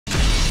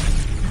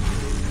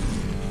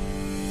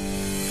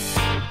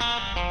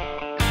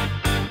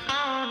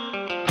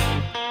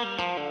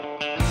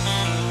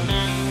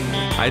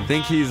I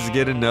think he's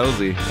getting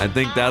nosy. I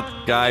think that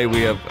guy,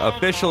 we have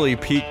officially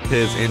piqued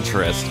his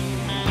interest.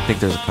 I think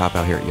there's a cop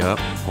out here. Yup.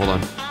 Hold on.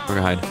 We're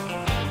gonna hide.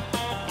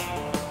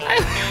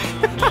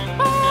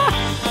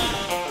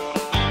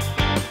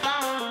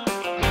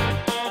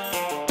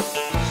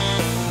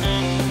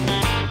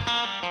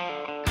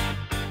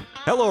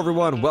 Hello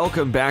everyone,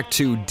 welcome back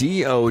to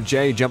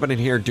DOJ. Jumping in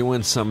here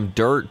doing some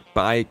dirt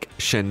bike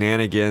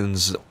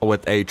shenanigans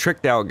with a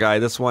tricked out guy.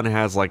 This one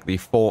has like the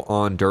full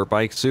on dirt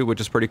bike suit, which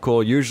is pretty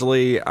cool.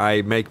 Usually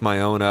I make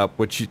my own up,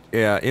 which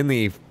in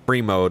the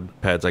free mode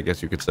peds, I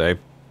guess you could say,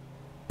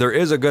 there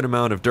is a good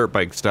amount of dirt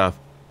bike stuff,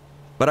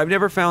 but I've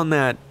never found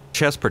that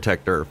chest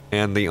protector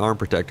and the arm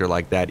protector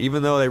like that.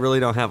 Even though they really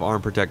don't have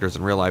arm protectors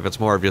in real life, it's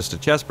more of just a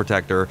chest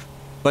protector.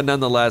 But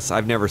nonetheless,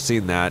 I've never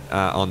seen that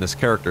on this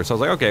character. So I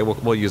was like, okay,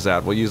 we'll use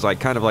that. We'll use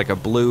like kind of like a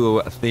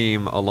blue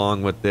theme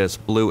along with this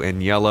blue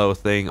and yellow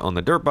thing on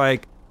the dirt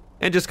bike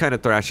and just kind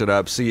of thrash it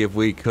up, see if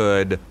we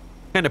could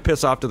kind of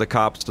piss off to the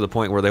cops to the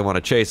point where they want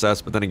to chase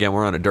us. But then again,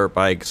 we're on a dirt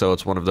bike, so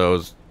it's one of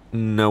those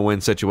no-win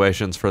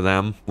situations for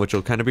them, which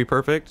will kind of be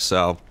perfect.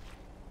 So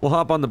we'll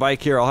hop on the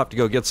bike here. I'll have to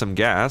go get some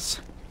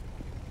gas.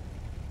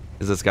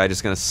 Is this guy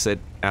just going to sit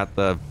at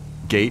the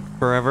gate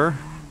forever?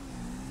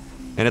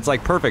 And it's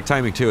like perfect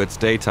timing too, it's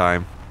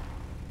daytime.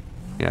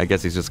 Yeah, I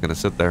guess he's just gonna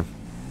sit there.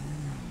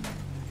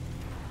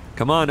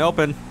 Come on,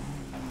 open.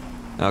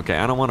 Okay,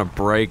 I don't want to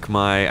break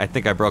my... I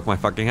think I broke my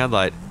fucking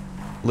headlight.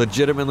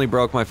 Legitimately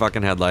broke my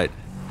fucking headlight.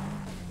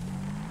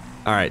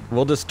 Alright,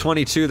 we'll just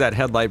 22 that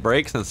headlight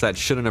break since that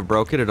shouldn't have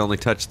broken. It only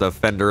touched the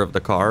fender of the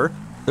car.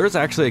 There's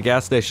actually a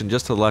gas station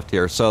just to the left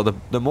here, so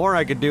the more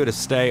I could do to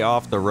stay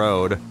off the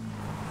road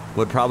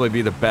would probably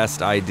be the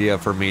best idea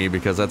for me,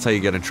 because that's how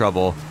you get in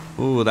trouble.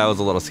 Ooh, that was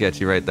a little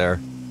sketchy right there.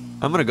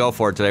 I'm gonna go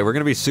for it today. We're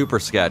gonna be super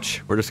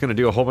sketch. We're just gonna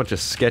do a whole bunch of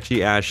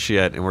sketchy ass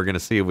shit, and we're gonna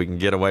see if we can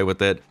get away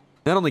with it.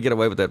 Not only get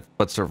away with it,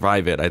 but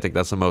survive it. I think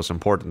that's the most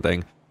important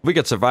thing. If we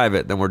could survive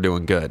it, then we're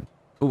doing good.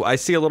 Ooh, I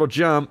see a little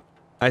jump.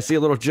 I see a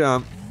little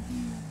jump.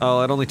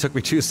 Oh, it only took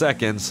me 2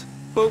 seconds.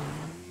 Boop.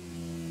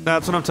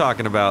 That's what I'm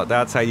talking about.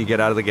 That's how you get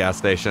out of the gas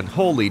station.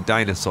 Holy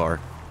dinosaur.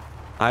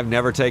 I've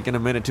never taken a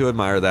minute to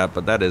admire that,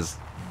 but that is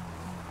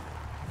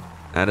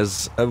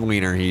a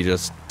wiener he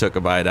just took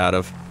a bite out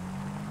of.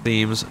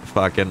 Seems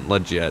fucking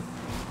legit.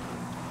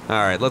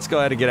 Alright, let's go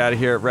ahead and get out of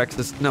here. Rex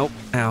this. Nope.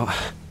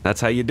 Ow. That's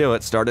how you do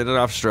it. Started it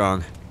off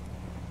strong.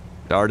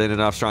 Started it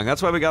off strong.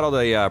 That's why we got all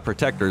the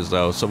protectors,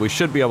 though. So we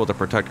should be able to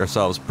protect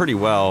ourselves pretty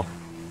well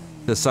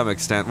to some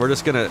extent. We're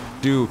just gonna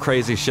do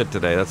crazy shit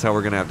today. That's how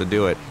we're gonna have to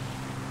do it.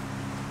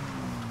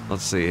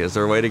 Let's see. Is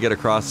there a way to get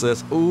across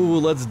this? Ooh,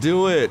 let's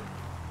do it.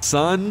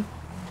 Son.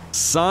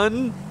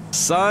 Son.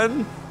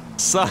 Son.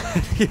 Son,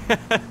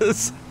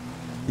 yes,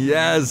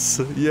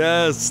 yes,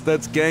 yes,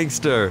 that's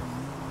gangster.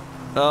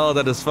 Oh,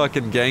 that is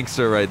fucking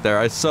gangster right there.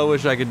 I so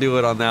wish I could do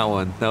it on that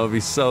one. That would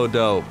be so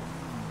dope.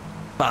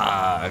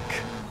 Fuck.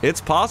 It's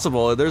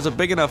possible. There's a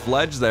big enough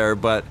ledge there,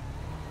 but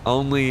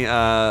only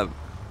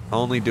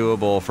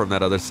doable from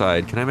that other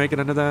side. Can I make it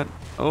into that?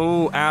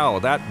 Oh, ow,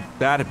 that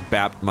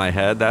bapped my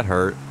head. That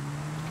hurt.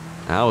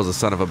 That was a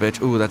son of a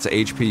bitch. Ooh, that's an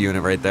HP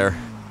unit right there.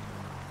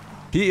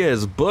 He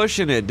is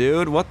bushing it,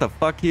 dude. What the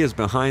fuck? He is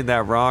behind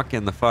that rock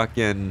and the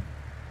fucking...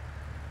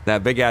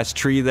 that big-ass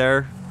tree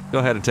there. Go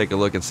ahead and take a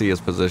look and see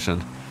his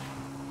position.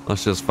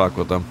 Let's just fuck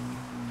with him.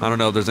 I don't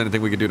know if there's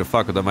anything we can do to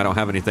fuck with him. I don't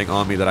have anything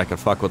on me that I could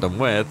fuck with him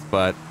with,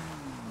 but...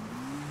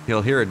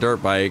 he'll hear a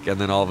dirt bike, and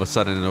then all of a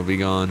sudden it'll be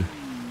gone.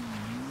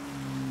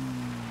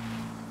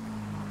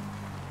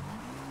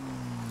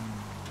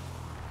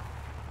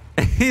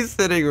 He's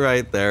sitting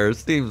right there.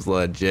 Seems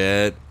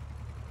legit.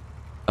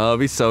 Oh,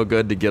 it'd be so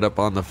good to get up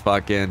on the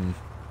fucking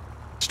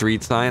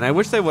street sign. I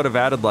wish they would have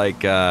added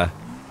like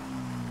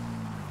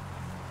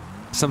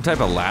some type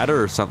of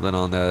ladder or something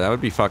on there. That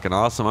would be fucking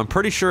awesome. I'm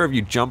pretty sure if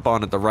you jump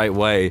on it the right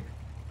way,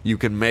 you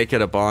can make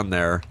it up on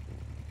there.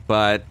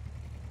 But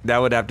that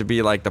would have to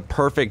be like the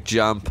perfect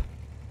jump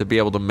to be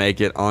able to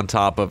make it on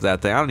top of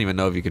that thing. I don't even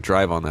know if you could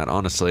drive on that,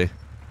 honestly.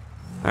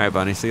 Alright,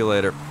 Bunny. See you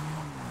later.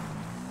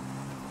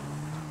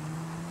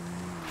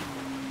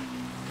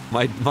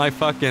 My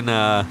fucking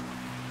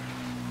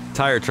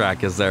tire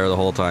track is there the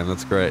whole time.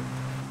 That's great.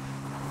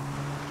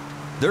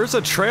 There's a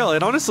trail.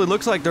 It honestly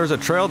looks like there's a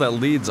trail that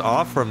leads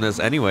off from this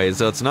anyway,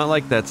 so it's not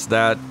like that's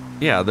that...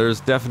 yeah,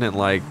 there's definite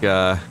like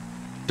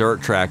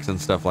dirt tracks and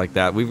stuff like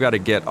that. We've got to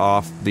get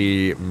off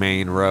the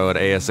main road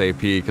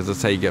ASAP, because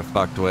that's how you get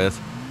fucked with.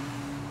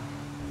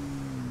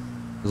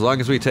 As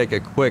long as we take a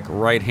quick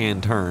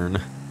right-hand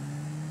turn,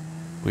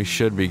 we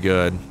should be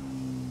good.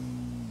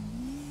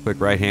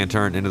 Quick right-hand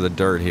turn into the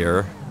dirt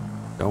here.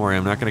 Don't worry,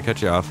 I'm not going to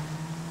cut you off.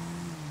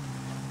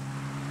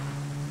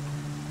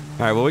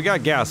 Alright, well we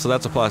got gas, so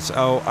that's a plus.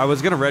 Oh, I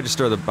was gonna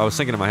register the... I was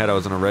thinking in my head I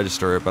was gonna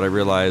register it, but I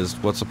realized,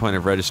 what's the point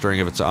of registering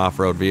if it's an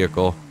off-road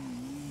vehicle?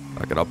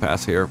 Fuck it, I'll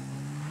pass here.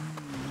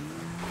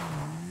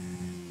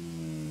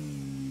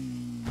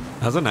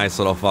 That's a nice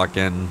little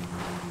fucking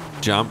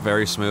jump,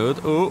 very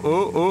smooth. Ooh,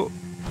 ooh, ooh.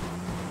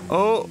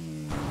 Oh,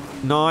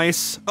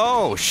 nice.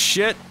 Oh,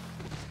 shit.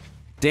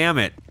 Damn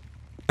it.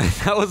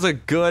 That was a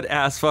good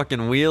ass fucking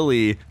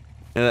wheelie.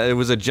 It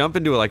was a jump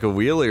into like a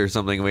wheelie or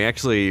something. We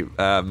actually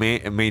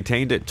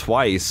maintained it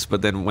twice,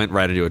 but then went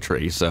right into a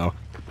tree. So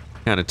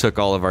kind of took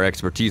all of our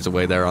expertise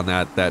away there on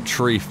that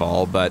tree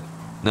fall. But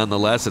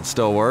nonetheless, it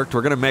still worked.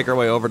 We're gonna make our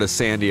way over to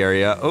Sandy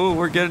area. Oh,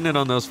 we're getting it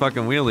on those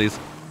fucking wheelies.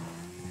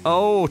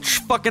 Oh,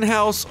 fucking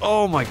house.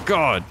 Oh my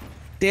god.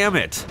 Damn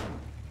it.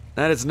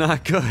 That is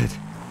not good.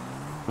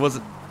 Was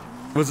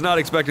not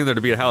expecting there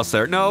to be a house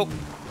there. No.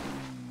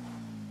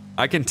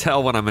 I can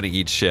tell when I'm gonna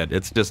eat shit.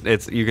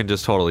 You can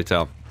just totally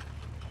tell.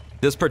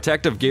 This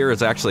protective gear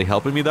is actually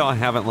helping me though. I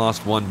haven't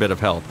lost one bit of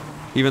health.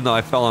 Even though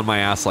I fell on my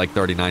ass like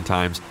 39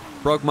 times.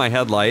 Broke my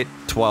headlight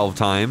 12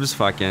 times.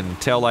 Fucking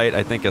tail light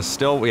I think is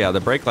still, yeah, the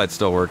brake light's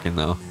still working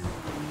though.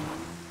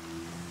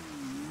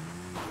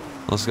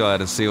 Let's go ahead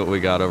and see what we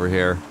got over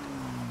here.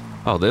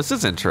 Oh, this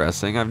is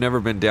interesting. I've never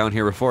been down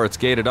here before. It's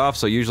gated off,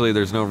 so usually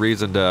there's no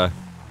reason to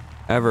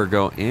ever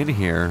go in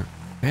here.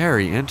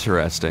 Very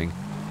interesting.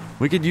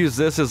 We could use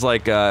this as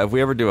like, if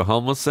we ever do a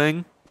homeless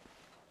thing,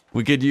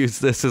 we could use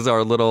this as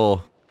our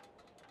little,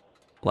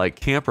 like,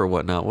 camp or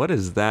whatnot. What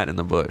is that in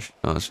the bush?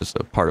 Oh, it's just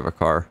a part of a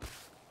car.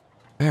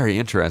 Very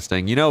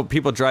interesting. You know,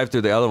 people drive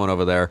through the other one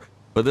over there,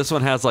 but this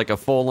one has like a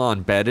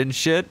full-on bed and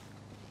shit.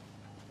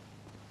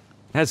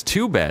 It has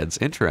 2 beds.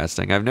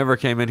 Interesting. I've never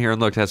came in here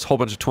and looked. It has a whole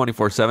bunch of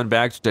 24/7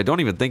 bags, which I don't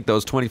even think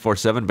those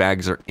 24/7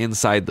 bags are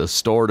inside the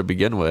store to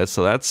begin with,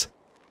 so that's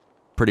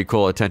pretty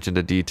cool attention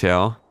to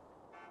detail.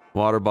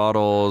 Water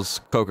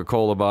bottles,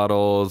 Coca-Cola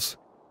bottles.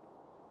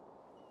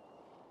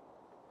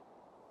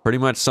 Pretty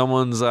much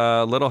someone's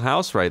little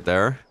house right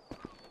there.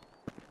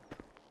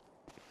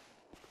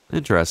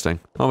 Interesting.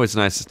 Always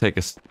nice to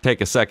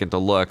take a second to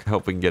look.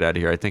 Hope we can get out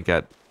of here. I think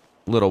that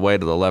little way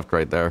to the left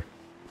right there.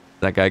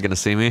 That guy gonna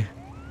see me?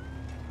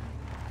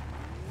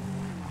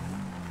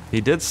 He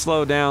did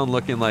slow down,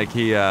 looking like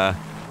he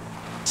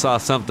saw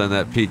something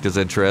that piqued his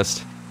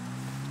interest.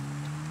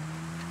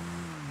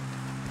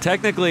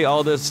 Technically,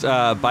 all this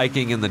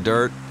biking in the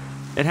dirt,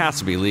 it has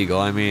to be legal.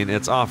 I mean,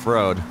 it's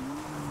off-road.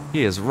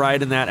 He is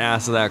riding that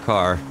ass of that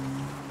car.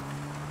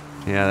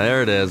 Yeah,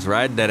 there it is,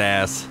 riding that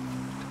ass.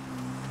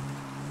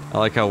 I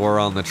like how we're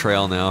on the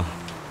trail now.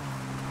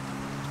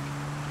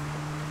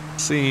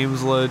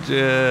 Seems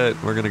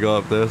legit. We're gonna go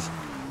up this.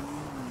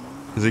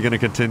 Is he gonna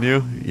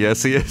continue?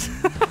 Yes, he is.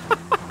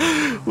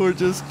 We're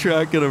just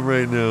tracking him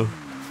right now.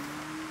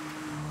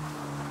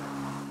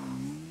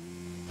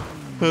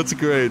 That's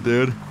great,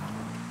 dude.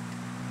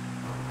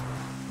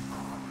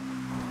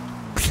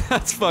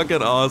 That's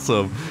fucking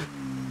awesome.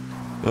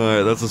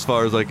 Alright, that's as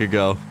far as I could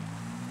go.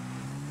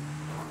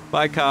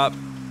 Bye, cop.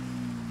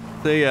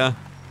 See ya.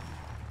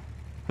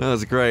 That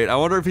was great. I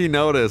wonder if he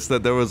noticed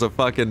that there was a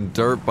fucking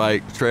dirt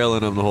bike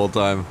trailing him the whole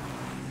time.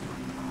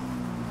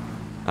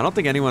 I don't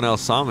think anyone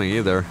else saw me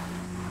either.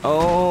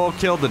 Oh,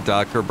 killed the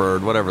duck or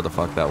bird, whatever the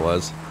fuck that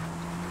was.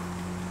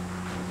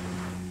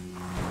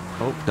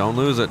 Oh, don't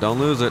lose it, don't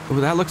lose it.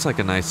 Ooh, that looks like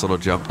a nice little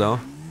jump though.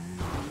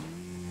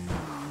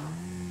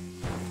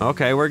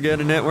 Okay, we're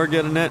getting it, we're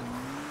getting it.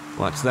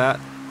 Watch that.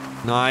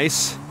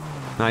 Nice.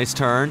 Nice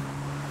turn.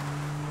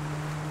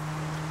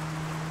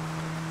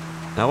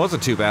 That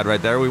wasn't too bad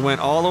right there. We went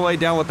all the way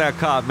down with that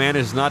cop,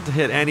 managed not to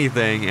hit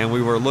anything, and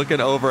we were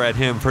looking over at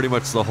him pretty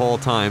much the whole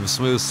time.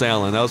 Smooth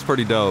sailing. That was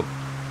pretty dope.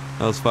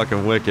 That was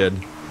fucking wicked.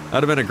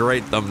 That'd have been a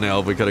great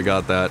thumbnail if we could have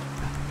got that.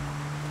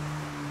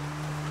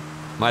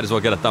 Might as well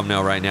get a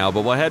thumbnail right now,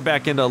 but we'll head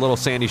back into a little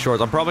sandy shores.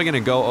 I'm probably going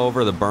to go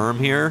over the berm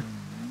here.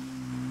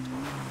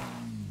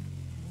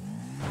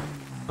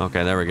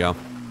 Okay, there we go.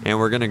 And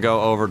we're going to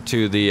go over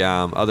to the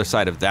other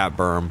side of that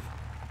berm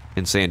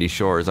in sandy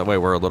shores. That way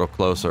we're a little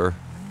closer.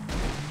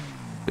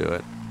 Do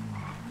it.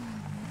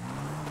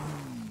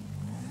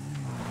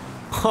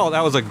 Oh,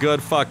 that was a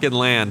good fucking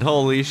land.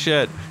 Holy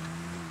shit.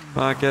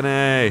 Fucking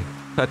A.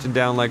 Touching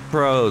down like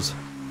pros.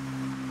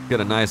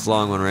 Get a nice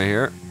long one right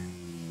here.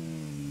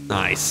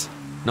 Nice.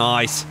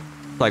 Nice.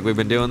 Like we've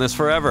been doing this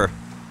forever.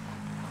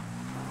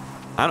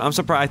 I'm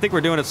surprised. I think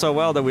we're doing it so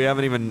well that we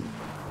haven't even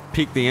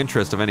piqued the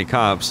interest of any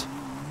cops.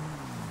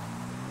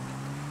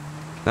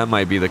 That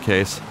might be the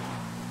case.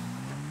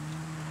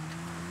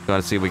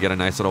 Gotta see if we get a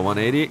nice little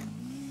 180.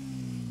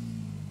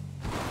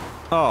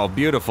 Oh,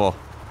 beautiful.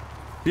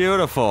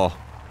 Beautiful.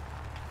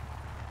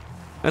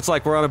 It's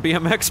like we're on a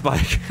BMX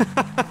bike.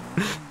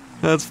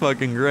 That's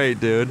fucking great,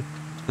 dude.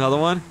 Another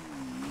one?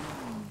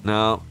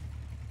 No.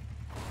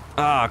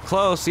 Ah,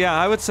 close. Yeah,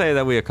 I would say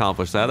that we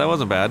accomplished that. That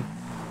wasn't bad.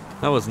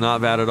 That was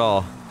not bad at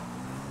all.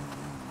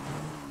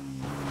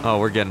 Oh,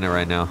 we're getting it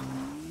right now.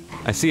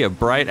 I see a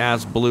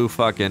bright-ass blue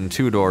fucking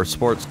two-door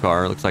sports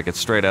car. Looks like it's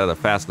straight out of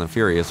the Fast and the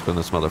Furious from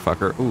this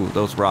motherfucker. Ooh,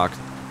 those rocks.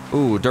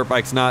 Ooh, dirt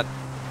bike's not...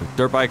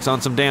 Dirt bike's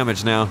on some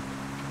damage now.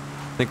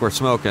 I think we're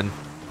smoking.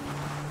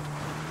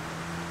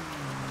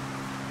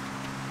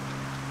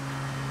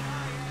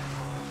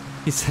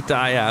 He said,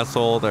 die,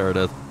 asshole. There it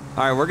is.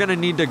 Alright, we're gonna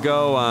need to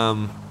go,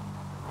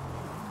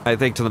 I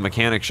think to the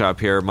mechanic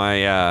shop here.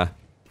 My,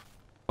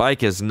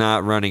 bike is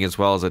not running as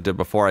well as it did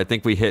before. I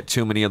think we hit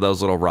too many of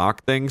those little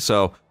rock things,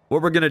 so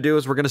what we're going to do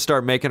is we're going to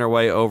start making our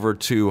way over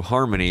to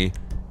Harmony,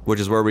 which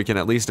is where we can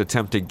at least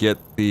attempt to get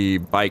the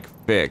bike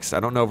fixed. I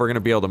don't know if we're going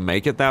to be able to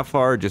make it that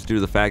far, just due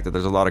to the fact that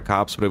there's a lot of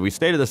cops, but if we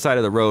stay to the side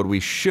of the road,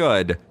 we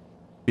should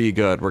be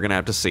good. We're going to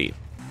have to see.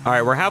 All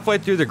right, we're halfway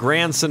through the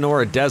Grand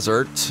Sonora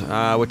Desert,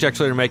 which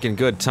actually are making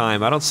good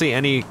time. I don't see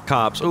any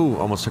cops. Ooh,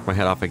 almost took my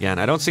head off again.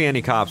 I don't see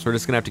any cops. We're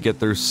just going to have to get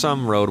through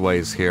some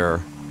roadways here,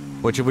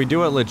 which if we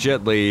do it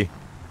legitly,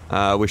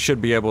 we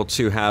should be able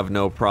to have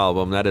no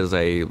problem. That is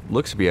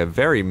looks to be a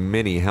very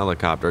mini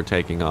helicopter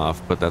taking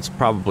off, but that's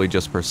probably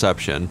just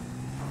perception.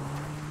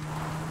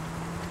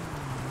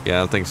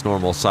 Yeah, that thing's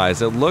normal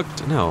size.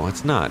 No,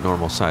 it's not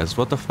normal size.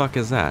 What the fuck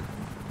is that?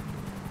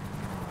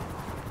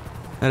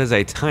 That is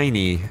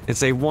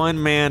it's a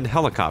one-man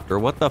helicopter.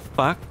 What the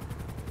fuck?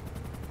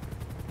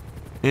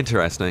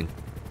 Interesting.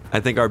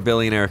 I think our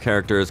millionaire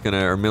character is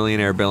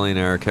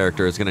billionaire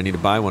character is gonna need to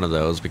buy one of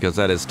those, because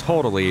that is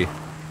totally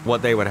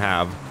what they would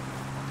have.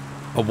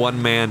 A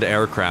one-manned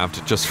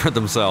aircraft just for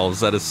themselves.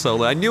 That is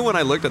so... I knew when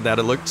I looked at that,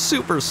 it looked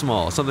super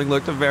small. Something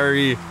looked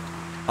very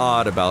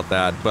odd about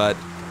that, but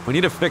we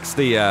need to fix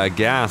the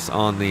gas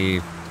on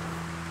the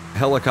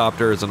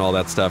helicopters and all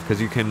that stuff,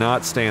 because you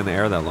cannot stay in the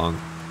air that long,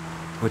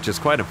 which is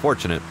quite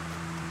unfortunate.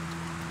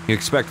 You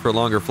expect for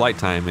longer flight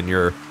time, and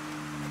you're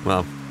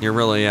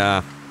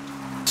really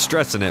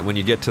stressing it when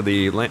you get to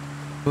the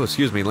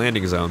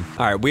landing zone.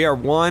 All right, we are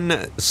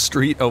one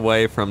street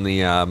away from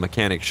the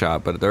mechanic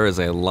shop, but there is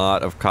a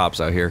lot of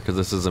cops out here because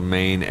this is a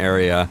main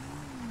area.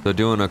 So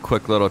doing a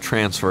quick little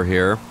transfer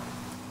here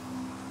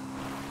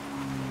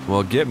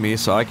will get me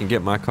so I can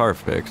get my car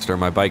fixed, or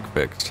my bike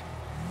fixed.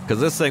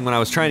 Because this thing, when I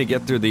was trying to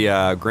get through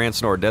the Grand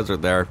Sonora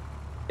Desert there,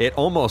 it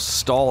almost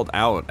stalled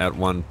out at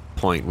one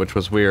point, which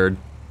was weird.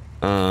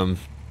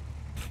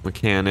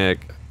 Mechanic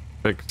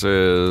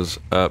fixes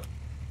up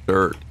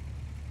dirt.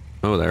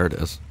 Oh, there it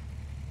is.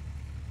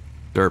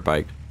 Dirt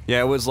bike.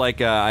 Yeah, it was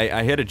like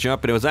I hit a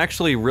jump, and it was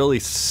actually really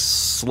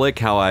slick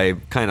how I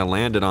kind of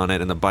landed on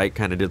it, and the bike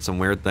kind of did some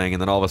weird thing,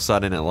 and then all of a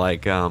sudden it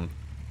like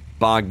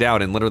bogged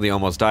out and literally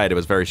almost died. It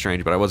was very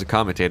strange, but I wasn't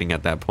commentating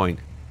at that point.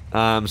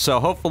 So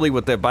hopefully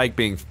with the bike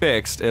being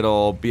fixed,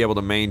 it'll be able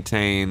to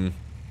maintain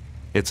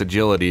its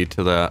agility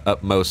to the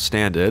utmost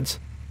standards,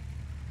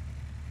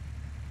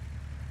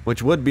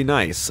 which would be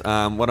nice.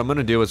 What I'm going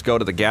to do is go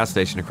to the gas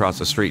station across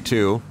the street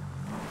too.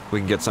 We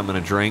can get something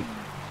to drink.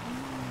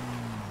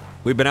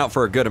 We've been out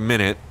for a good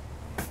minute,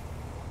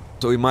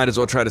 so we might as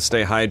well try to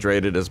stay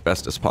hydrated as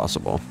best as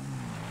possible.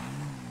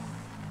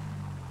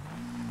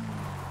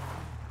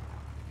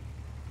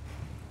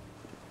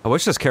 I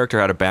wish this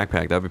character had a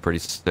backpack. That'd be pretty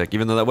sick,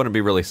 even though that wouldn't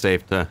be really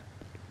safe to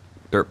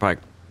dirt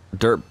bike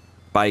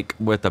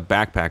with a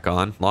backpack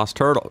on. Lost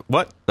turtle.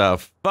 What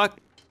the fuck?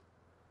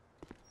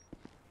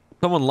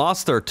 Someone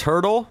lost their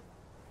turtle?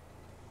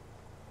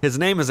 His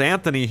name is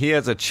Anthony. He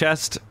has a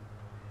chest...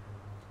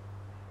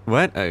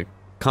 What? A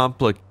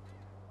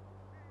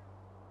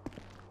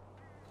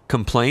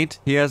complaint?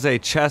 He has a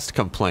chest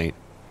complaint.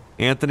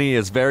 Anthony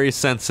is very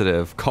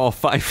sensitive. Call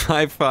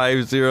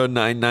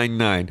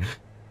 555-0999.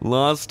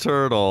 Lost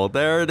turtle.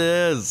 There it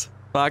is.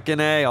 Fucking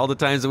A. All the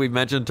times that we've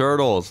mentioned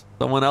turtles.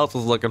 Someone else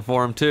was looking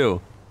for him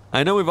too.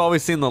 I know we've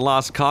always seen the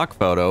lost cock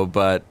photo,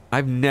 but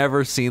I've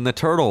never seen the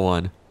turtle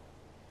one.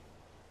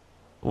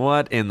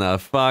 What in the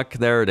fuck?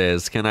 There it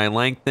is. Can I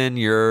lengthen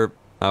your...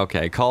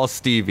 Okay, call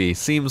Stevie.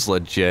 Seems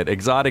legit.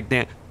 Exotic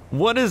Dan...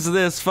 What is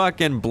this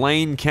fucking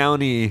Blaine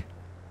County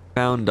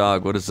found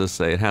dog? What does this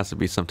say? It has to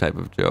be some type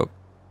of joke.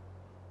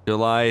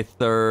 July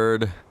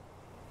 3rd.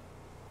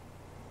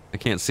 I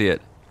can't see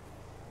it.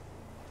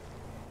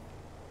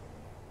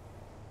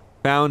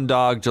 Found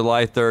dog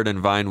July 3rd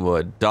in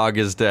Vinewood. Dog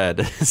is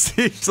dead.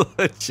 Seems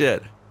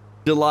legit.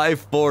 July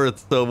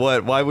 4th, so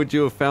what? Why would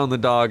you have found the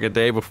dog a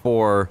day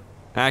before?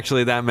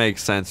 Actually, that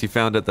makes sense. You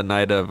found it the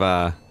night of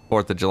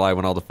 4th of July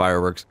when all the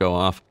fireworks go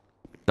off.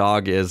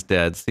 Dog is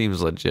dead.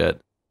 Seems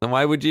legit. Then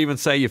why would you even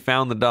say you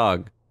found the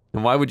dog?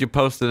 And why would you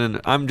post it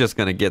in... I'm just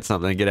gonna get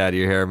something and get out of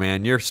your hair,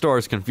 man. Your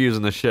store's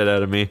confusing the shit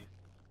out of me.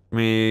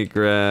 Me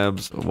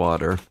grabs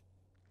water.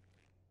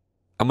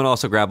 I'm gonna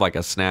also grab like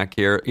a snack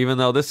here, even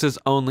though this is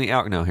only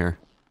out... No, here.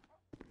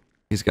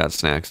 He's got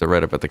snacks. They're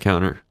right up at the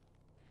counter.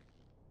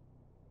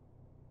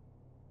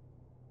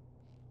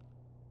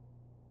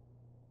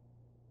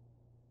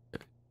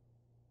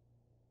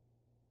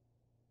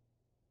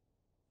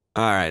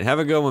 Alright, have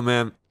a good one,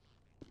 man.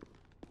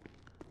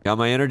 Got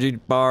my energy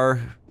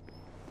bar.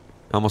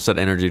 Almost said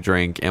energy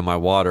drink, and my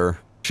water.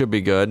 Should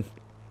be good.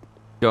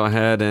 Go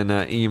ahead and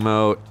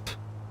emote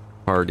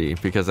party,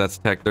 because that's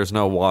tech. There's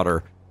no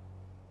water.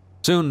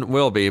 Soon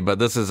will be, but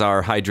this is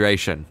our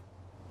hydration.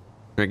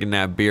 Drinking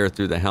that beer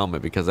through the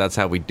helmet, because that's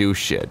how we do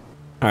shit.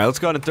 Alright, let's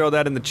go ahead and throw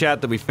that in the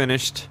chat that we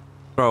finished.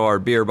 Throw our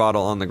beer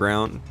bottle on the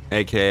ground,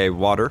 aka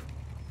water.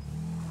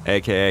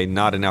 Aka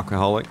not an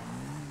alcoholic.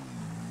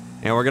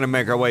 And we're gonna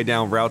make our way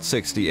down Route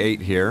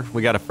 68 here.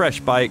 We got a fresh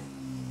bike,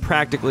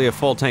 practically a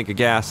full tank of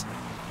gas,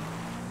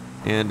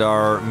 and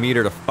our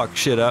meter to fuck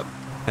shit up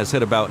has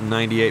hit about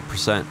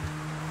 98%.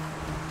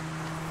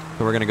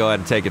 So we're gonna go ahead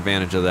and take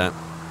advantage of that.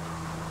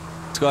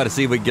 go ahead and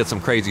see if we can get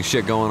some crazy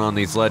shit going on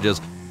these ledges.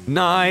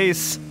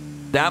 Nice.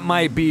 That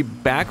might be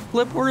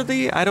backflip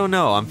worthy. I don't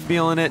know. I'm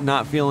feeling it,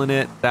 not feeling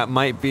it. That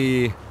might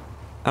be...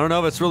 I don't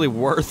know if it's really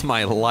worth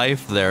my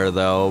life there,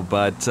 though,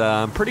 but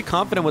I'm pretty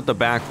confident with the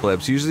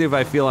backflips. Usually if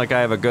I feel like I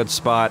have a good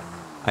spot,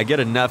 I get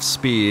enough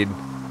speed,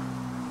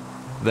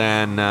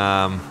 then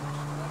I'm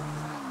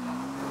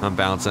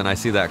bouncing. I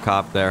see that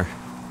cop there.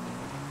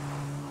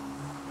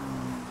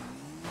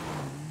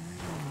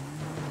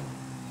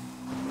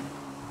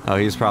 Oh,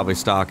 he's probably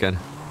stalking.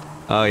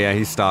 Oh, yeah,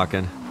 he's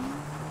stalking.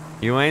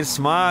 You ain't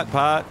smart,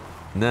 Pot.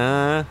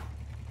 Nah.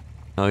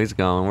 Oh, he's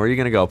going. Where are you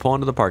gonna go? Pull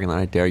into the parking lot.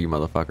 I dare you,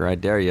 motherfucker. I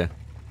dare you.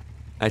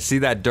 I see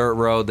that dirt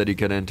road that he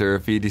could enter.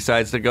 If he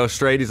decides to go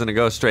straight, he's gonna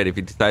go straight. If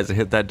he decides to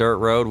hit that dirt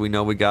road, we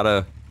know we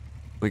got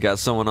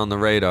someone on the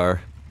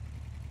radar.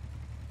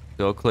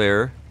 Still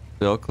clear.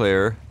 Still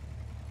clear.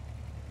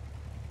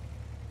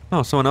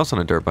 Oh, someone else on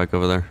a dirt bike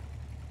over there.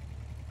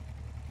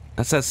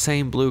 That's that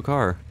same blue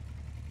car.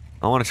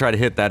 I want to try to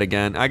hit that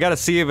again. I gotta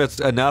see if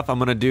it's enough. I'm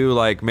gonna do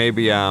like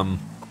maybe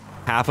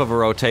half of a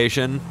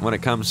rotation when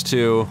it comes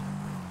to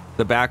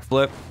the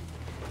backflip.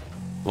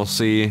 We'll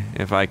see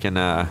if I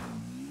can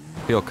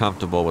feel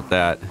comfortable with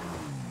that.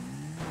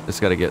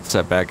 Just gotta get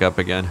set back up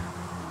again.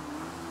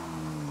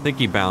 I think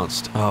he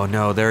bounced. Oh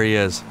no, there he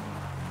is.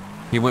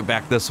 He went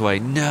back this way.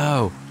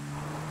 No!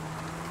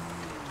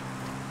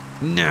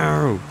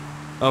 No!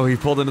 Oh, he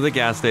pulled into the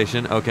gas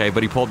station. Okay,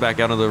 but he pulled back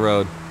out of the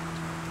road.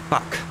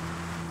 Fuck.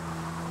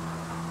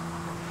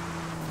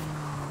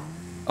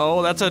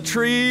 Oh, that's a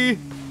tree!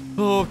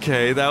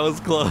 Okay, that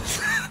was close.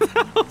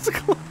 That was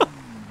close.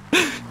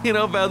 You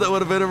know how bad that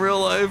would have been in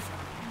real life?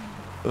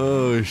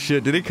 Oh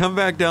shit, did he come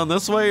back down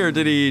this way or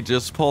did he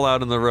just pull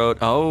out in the road?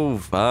 Oh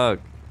fuck.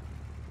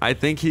 I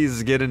think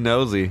he's getting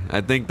nosy.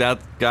 I think that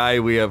guy,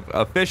 we have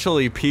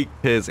officially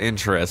piqued his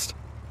interest.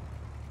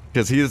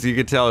 Because you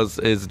could tell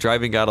his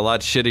driving got a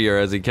lot shittier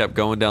as he kept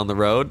going down the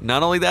road.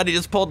 Not only that, he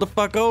just pulled the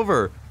fuck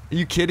over. Are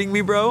you kidding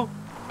me, bro?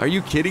 Are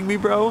you kidding me,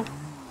 bro?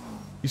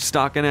 You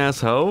stalking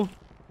ass hoe?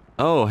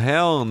 Oh,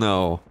 hell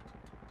no.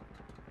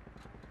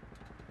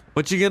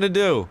 What you gonna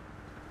do?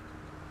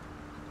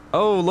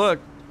 Oh, look.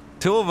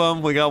 Two of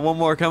them. We got one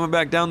more coming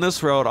back down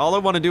this road. All I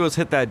want to do is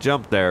hit that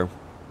jump there.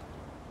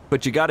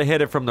 But you gotta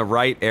hit it from the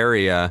right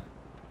area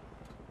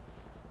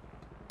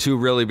to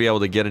really be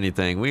able to get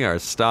anything. We are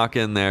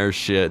stalking their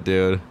shit,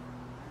 dude.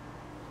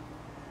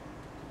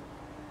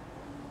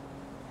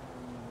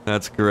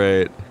 That's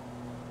great.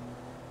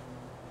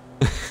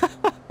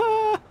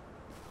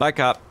 Bye,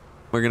 cop.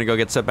 We're gonna go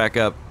get set back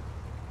up.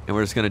 And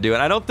we're just gonna do it.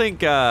 I don't think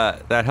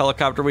that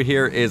helicopter we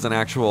hear is an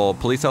actual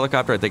police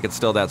helicopter. I think it's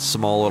still that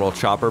small little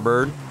chopper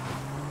bird.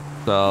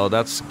 So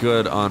that's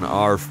good on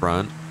our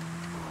front.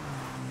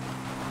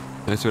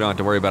 At least we don't have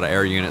to worry about an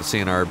air unit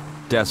seeing our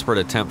desperate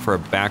attempt for a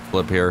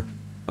backflip here.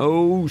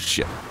 Oh,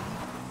 shit.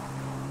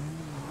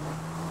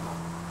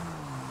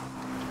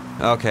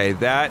 Okay,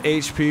 that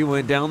HP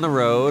went down the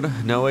road.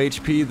 No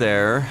HP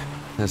there.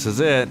 This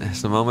is it.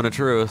 It's the moment of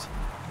truth.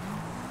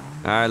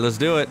 Alright, let's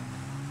do it.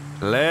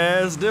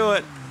 Let's do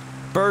it.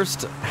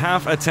 First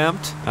half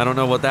attempt. I don't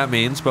know what that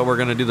means, but we're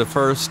going to do the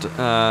first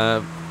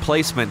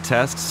placement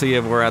test. See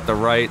if we're at the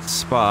right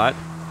spot.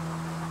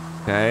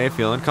 Okay,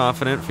 feeling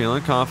confident,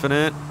 feeling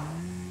confident.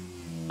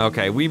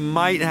 Okay, we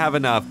might have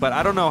enough, but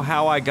I don't know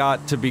how I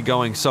got to be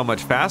going so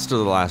much faster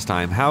the last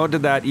time. How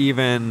did that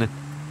even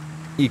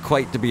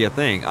equate to be a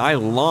thing? I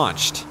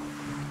launched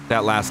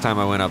that last time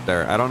I went up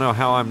there. I don't know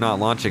how I'm not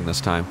launching this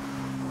time.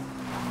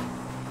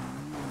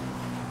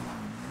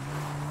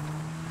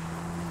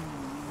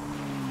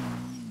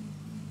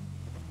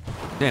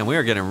 Damn, we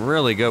are getting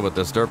really good with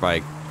this dirt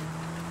bike.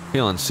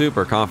 Feeling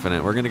super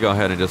confident. We're gonna go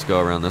ahead and just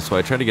go around this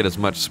way. Try to get as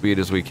much speed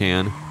as we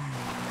can.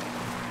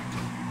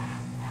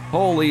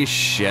 Holy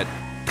shit.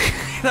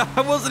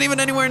 I wasn't even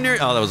anywhere near...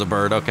 Oh, that was a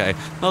bird. Okay.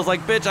 I was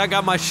like, bitch, I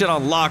got my shit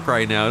on lock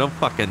right now. Don't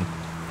fucking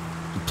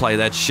play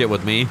that shit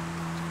with me.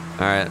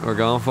 Alright, we're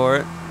going for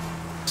it.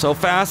 So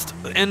fast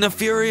and the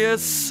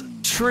furious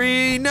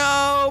tree.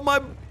 No,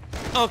 my...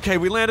 Okay,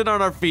 we landed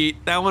on our feet.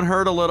 That one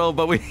hurt a little,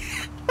 but we...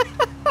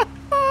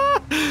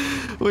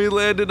 We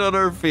landed on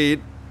our feet.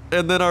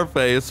 And then our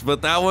face,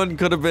 but that one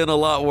could have been a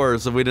lot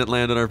worse if we didn't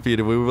land on our feet.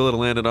 If we would have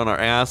landed on our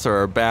ass or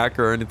our back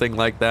or anything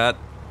like that.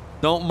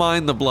 Don't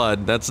mind the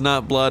blood. That's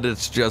not blood,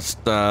 it's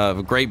just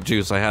grape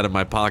juice I had in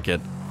my pocket.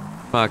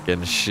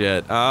 Fucking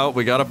shit. Oh,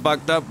 we got a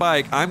fucked up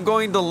bike. I'm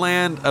going to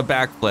land a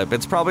backflip.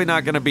 It's probably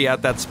not going to be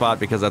at that spot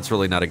because that's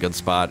really not a good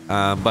spot.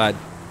 But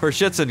for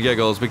shits and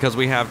giggles, because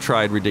we have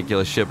tried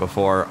ridiculous shit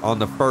before on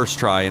the first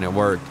try and it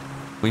worked,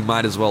 we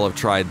might as well have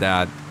tried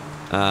that.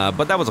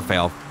 But that was a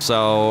fail.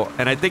 So,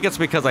 and I think it's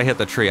because I hit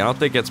the tree. I don't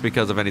think it's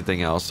because of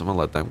anything else. I'm gonna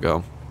let them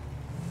go.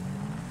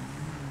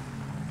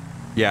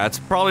 Yeah, it's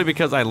probably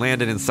because I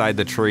landed inside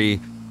the tree,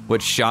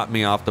 which shot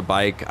me off the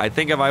bike. I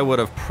think if I would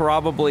have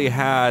probably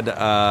had,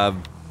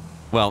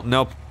 well,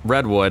 nope,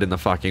 redwood in the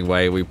fucking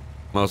way, we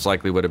most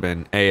likely would have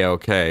been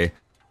A-okay.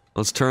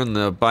 Let's turn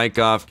the bike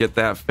off, get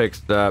that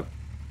fixed up.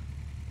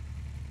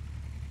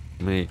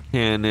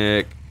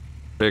 Mechanic.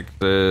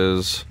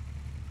 fixes.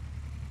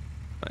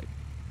 Right.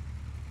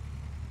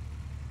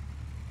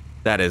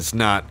 That is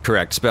not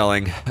correct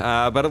spelling,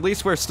 but at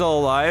least we're still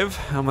alive.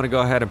 I'm gonna go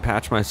ahead and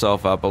patch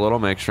myself up a little,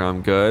 make sure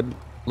I'm good.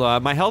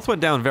 My health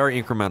went down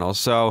very incremental,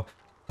 so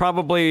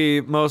probably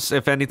most,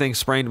 if anything,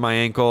 sprained my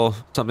ankle,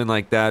 something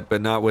like that,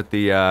 but not with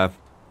the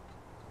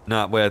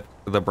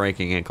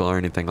breaking ankle or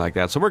anything like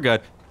that. So we're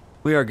good.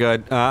 We are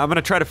good. I'm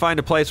gonna try to find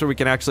a place where we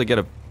can actually get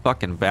a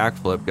fucking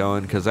backflip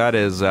going, because that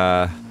is,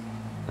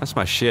 that's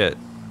my shit.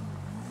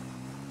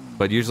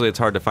 But usually it's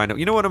hard to find it.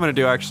 You know what I'm gonna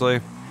do, actually?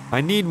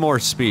 I need more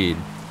speed.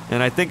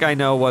 And I think I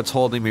know what's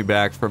holding me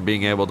back from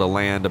being able to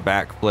land a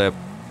backflip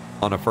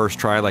on a first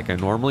try like I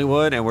normally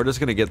would, and we're just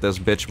gonna get this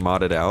bitch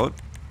modded out.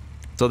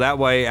 So that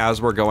way,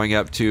 as we're going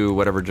up to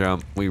whatever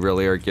jump, we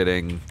really are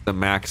getting the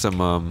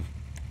maximum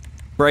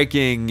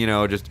braking, you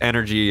know, just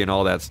energy and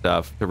all that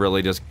stuff to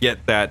really just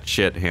get that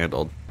shit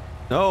handled.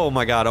 Oh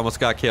my god, almost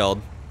got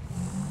killed.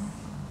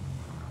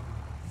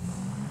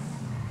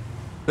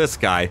 This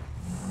guy.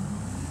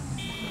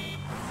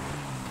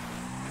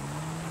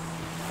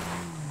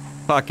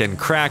 Fucking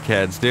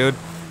crackheads, dude.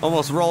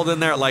 Almost rolled in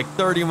there at like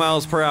 30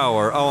 miles per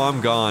hour. Oh,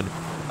 I'm gone.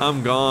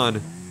 I'm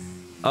gone.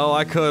 Oh,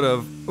 I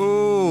could've.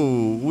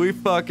 Ooh, we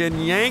fucking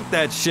yanked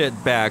that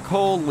shit back.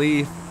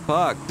 Holy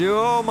fuck, dude.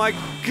 Oh my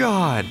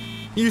god.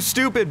 You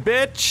stupid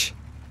bitch.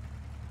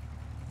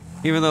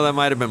 Even though that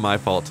might have been my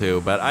fault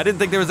too, but I didn't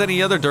think there was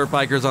any other dirt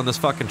bikers on this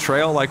fucking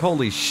trail. Like,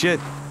 holy shit.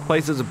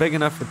 Place isn't big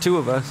enough for two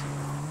of us.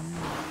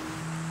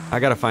 I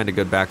gotta find a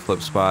good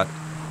backflip spot.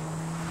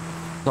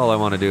 That's all I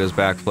want to do is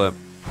backflip.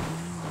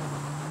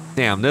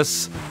 Damn,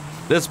 this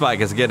bike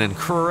is getting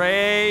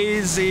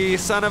crazy.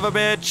 Son of a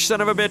bitch, son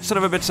of a bitch, son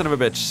of a bitch, son of a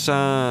bitch,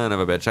 son of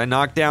a bitch. I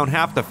knocked down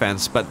half the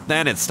fence, but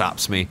then it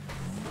stops me.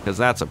 Because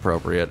that's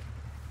appropriate.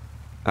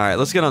 Alright,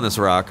 let's get on this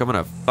rock. I'm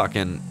gonna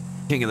fucking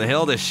king of the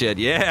hill this shit.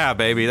 Yeah,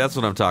 baby, that's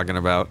what I'm talking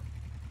about.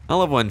 I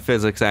love when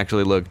physics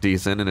actually look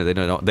decent and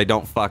they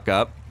don't fuck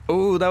up.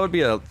 Ooh, that would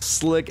be a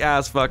slick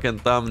ass fucking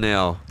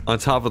thumbnail on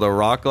top of the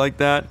rock like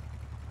that.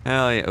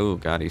 Hell yeah. Ooh,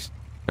 god, he's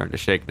starting to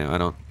shake now. I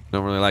don't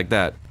really like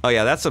that. Oh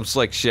yeah, that's some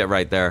slick shit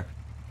right there.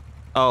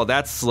 Oh,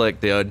 that's slick,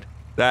 dude.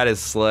 That is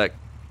slick.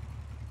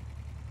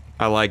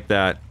 I like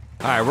that.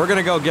 Alright, we're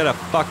gonna go get a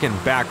fucking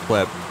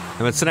backflip. I've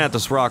been sitting at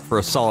this rock for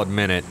a solid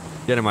minute,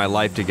 getting my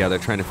life together,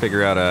 trying to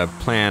figure out a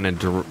plan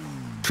and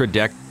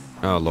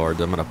oh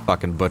lord, I'm gonna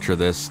fucking butcher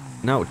this.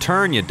 No,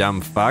 turn, you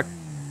dumb fuck.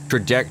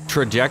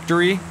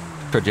 Trajectory?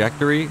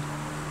 Trajectory?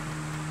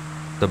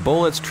 The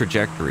bullet's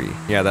trajectory.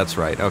 Yeah, that's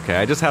right. Okay,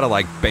 I just had to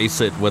like base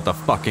it with a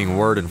fucking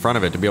word in front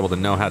of it to be able to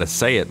know how to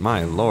say it.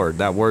 My lord,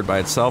 that word by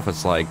itself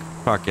is like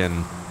fucking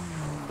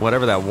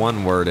whatever that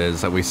one word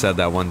is that we said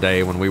that one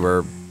day when we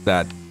were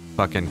that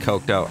fucking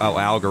coked out. Oh,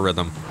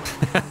 algorithm.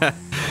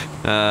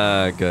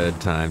 Good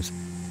times.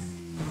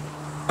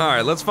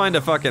 Alright, let's find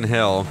a fucking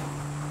hill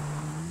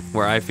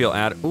where I feel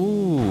at.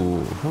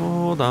 Ooh,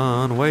 hold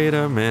on, wait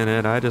a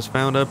minute. I just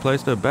found a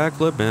place to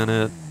backflip in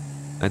it.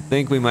 I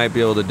think we might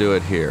be able to do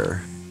it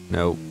here.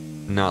 Nope,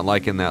 not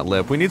liking that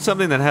lip. We need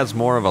something that has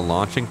more of a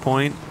launching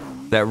point.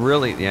 That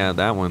really, yeah,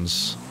 that one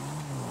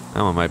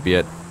might be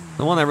it.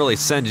 The one that really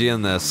sends you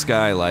in the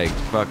sky like,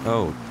 fuck,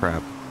 oh,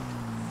 crap.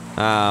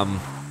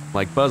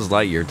 Like Buzz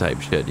Lightyear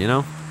type shit, you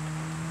know?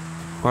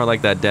 Or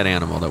like that dead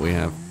animal that we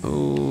have.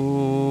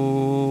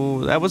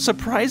 Ooh, that was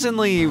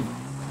surprisingly,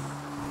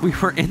 we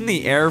were in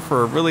the air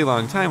for a really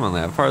long time on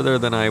that, farther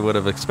than I would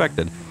have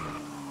expected.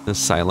 This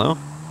silo.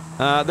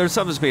 There's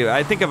some speed.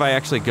 I think if I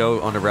actually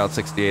go onto Route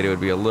 68, it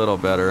would be a little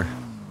better.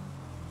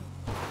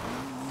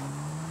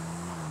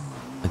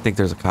 I think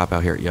there's a cop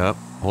out here. Yup.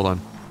 Hold on.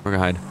 We're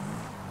gonna hide.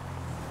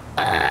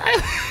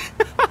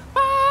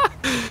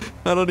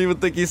 I don't even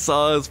think he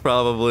saw us,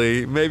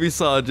 probably. Maybe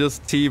saw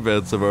just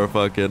T-bits of our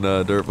fucking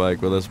dirt bike,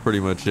 but that's pretty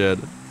much it.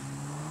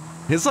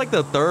 It's like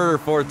the third or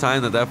fourth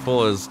time that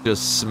fool has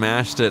just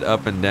smashed it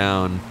up and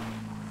down.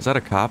 Is that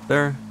a cop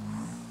there?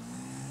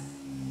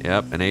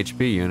 Yep, an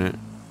HP unit.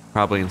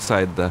 Probably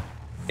inside the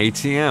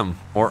ATM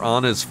or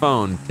on his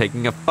phone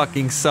taking a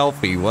fucking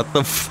selfie. What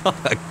the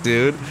fuck,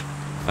 dude?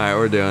 Alright,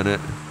 we're doing it.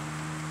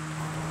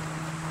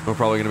 We're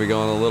probably gonna be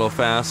going a little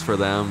fast for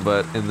them,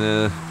 but in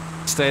the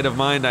state of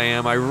mind I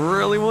am, I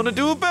really want to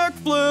do a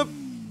backflip.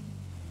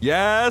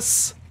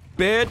 Yes,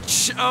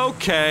 bitch.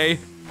 Okay,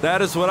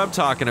 that is what I'm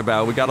talking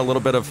about. We got a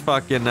little bit of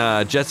fucking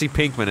Jesse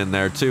Pinkman in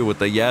there too with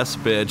the yes,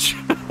 bitch.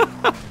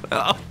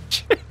 Oh,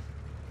 shit.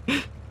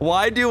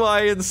 Why do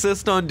I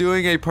insist on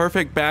doing a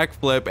perfect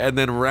backflip and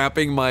then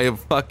wrapping my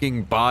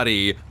fucking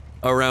body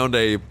around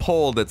a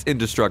pole that's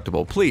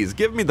indestructible? Please,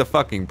 give me the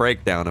fucking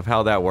breakdown of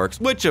how that works,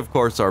 which of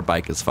course our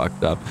bike is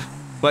fucked up.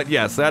 But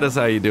yes, that is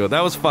how you do it.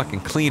 That was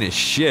fucking clean as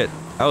shit.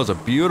 That was a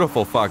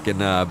beautiful fucking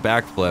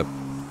backflip,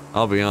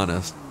 I'll be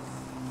honest.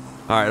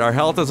 Alright, our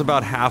health is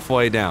about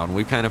halfway down.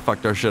 We kind of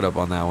fucked our shit up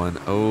on that one.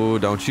 Oh,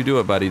 don't you do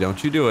it, buddy.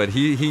 Don't you do it.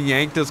 He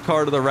yanked his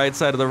car to the right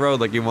side of the road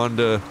like he wanted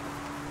to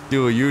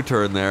do a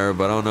U-turn there,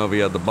 but I don't know if he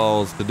had the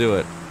balls to do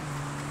it.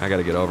 I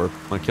gotta get over.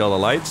 Wanna kill the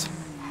lights?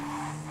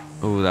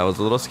 Ooh, that was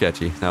a little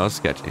sketchy. That was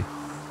sketchy.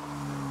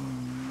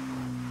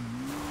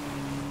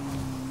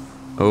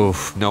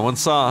 Oof, no one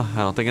saw. I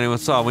don't think anyone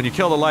saw. When you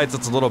kill the lights,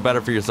 it's a little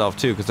better for yourself,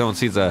 too, because no one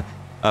sees a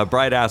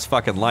bright-ass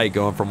fucking light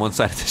going from one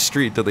side of the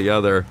street to the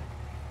other.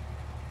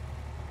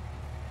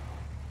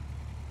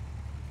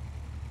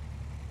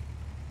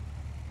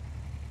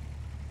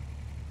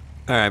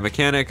 Alright,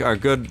 mechanic, our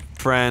good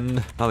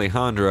friend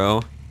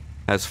Alejandro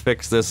has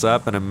fixed this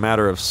up in a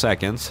matter of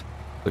seconds.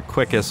 The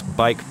quickest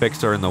bike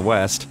fixer in the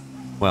West.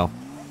 Well,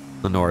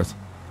 the North.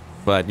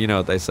 But you know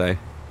what they say.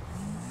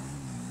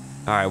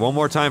 Alright, one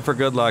more time for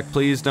good luck.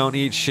 Please don't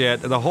eat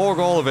shit. The whole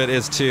goal of it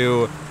is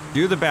to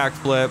do the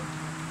backflip,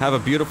 have a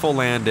beautiful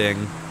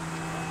landing.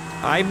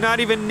 I'm not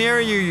even near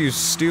you, you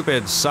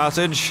stupid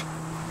sausage.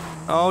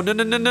 Oh, no,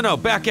 no, no, no, no.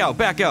 Back out,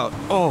 back out.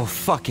 Oh,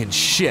 fucking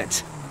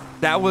shit.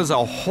 That was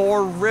a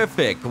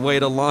horrific way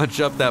to launch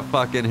up that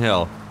fucking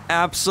hill.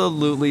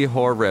 Absolutely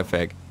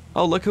horrific.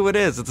 Oh, look who it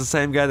is. It's the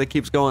same guy that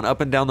keeps going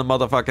up and down the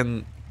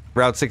motherfucking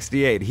Route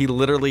 68. He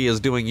literally is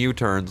doing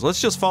U-turns.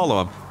 Let's just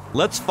follow him.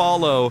 Let's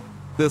follow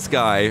this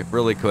guy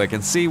really quick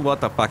and see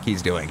what the fuck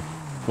he's doing.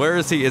 Where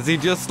is he? Is he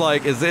just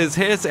like, is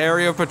his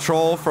area of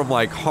patrol from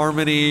like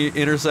Harmony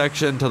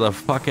intersection to the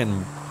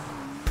fucking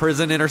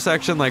prison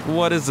intersection? Like,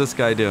 what is this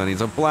guy doing?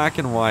 He's a black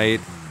and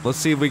white. Let's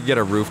see if we can get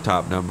a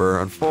rooftop number.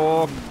 And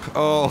fuck.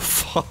 Oh,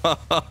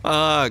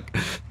 fuck.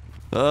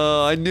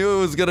 Oh, I knew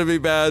it was gonna be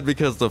bad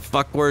because the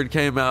fuck word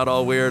came out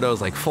all weird. I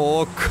was like,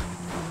 fuck.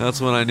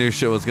 That's when I knew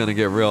shit was gonna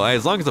get real. Hey,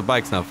 as long as the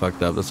bike's not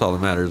fucked up, that's all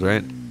that matters,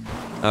 right?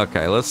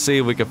 Okay, let's see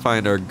if we can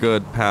find our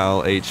good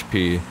pal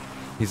HP.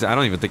 I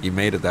don't even think he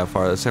made it that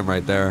far. That's him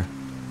right there.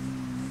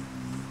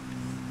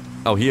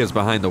 Oh, he is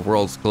behind the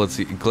world's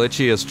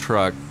glitchiest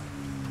truck.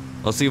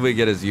 Let's see if we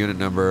get his unit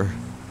number.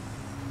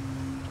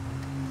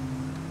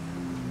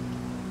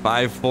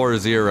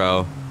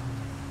 540.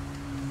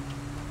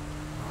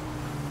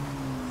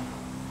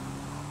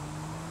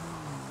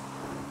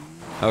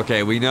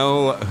 Okay, we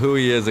know who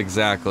he is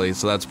exactly,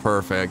 so that's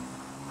perfect.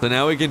 So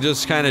now we can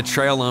just kind of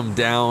trail him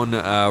down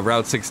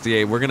Route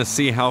 68. We're going to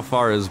see how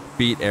far his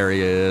beat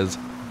area is,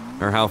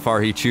 or how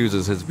far he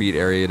chooses his beat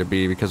area to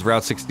be, because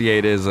Route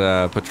 68 is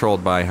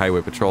patrolled by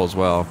Highway Patrol as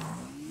well.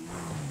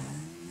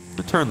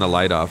 I'll turn the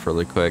light off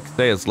really quick.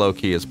 Stay as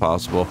low-key as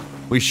possible.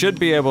 We should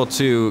be able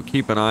to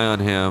keep an eye on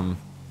him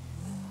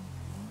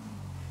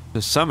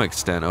to some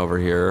extent over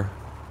here.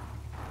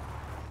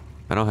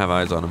 I don't have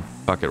eyes on him.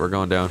 Fuck it, we're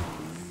going down.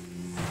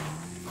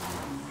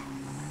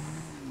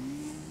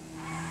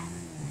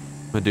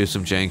 I'm gonna do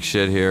some jank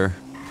shit here.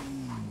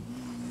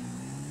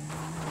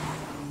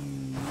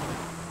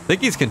 I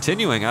think he's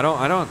continuing. I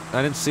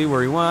didn't see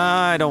where he went.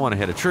 I don't want to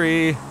hit a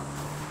tree.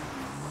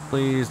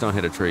 Please don't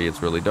hit a tree.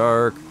 It's really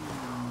dark.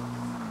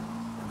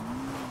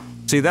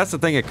 See, that's the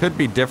thing. It could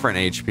be different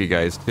HP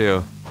guys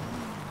too.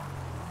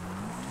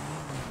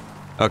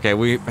 Okay,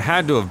 we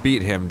had to have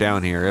beat him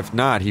down here. If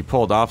not, he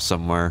pulled off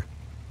somewhere.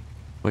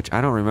 Which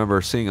I don't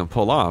remember seeing him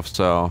pull off,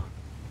 so...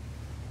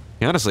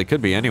 He honestly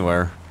could be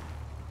anywhere.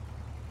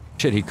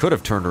 Shit, he could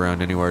have turned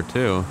around anywhere,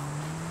 too.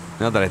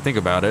 Now that I think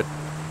about it.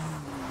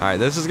 Alright,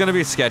 this is gonna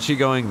be sketchy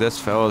going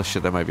this... Oh,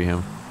 shit, that might be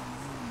him.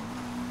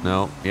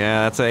 No.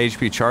 Yeah, that's an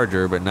HP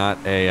Charger, but not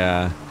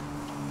a,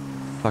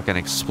 fucking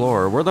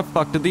Explorer. Where the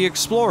fuck did the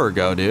Explorer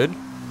go, dude?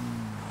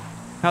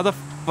 How the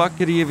fuck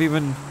could he have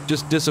even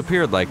just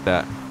disappeared like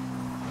that?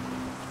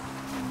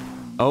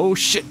 Oh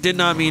shit, did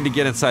not mean to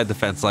get inside the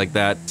fence like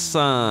that.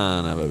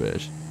 Son of a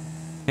bitch.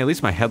 Hey, at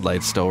least my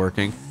headlight's still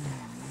working.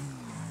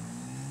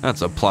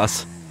 That's a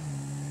plus.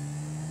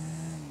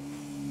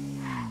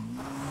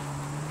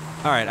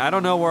 Alright, I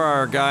don't know where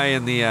our guy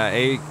in the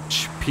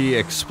HP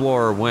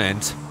Explorer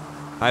went.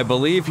 I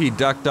believe he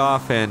ducked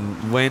off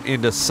and went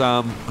into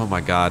some... Oh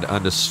my god,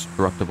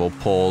 undestructible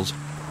poles.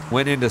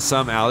 Went into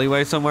some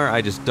alleyway somewhere,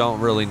 I just don't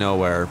really know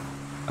where.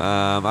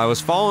 I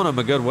was following him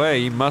a good way.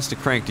 He must have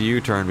cranked a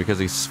U-turn because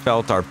he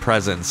felt our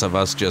presence of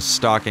us just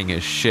stalking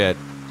his shit.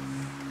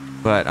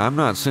 But I'm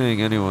not seeing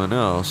anyone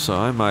else, so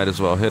I might as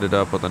well hit it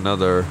up with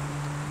another...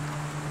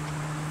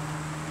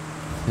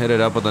 Hit it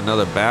up with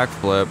another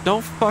backflip.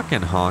 Don't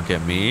fucking honk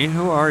at me.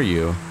 Who are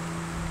you?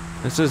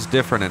 This is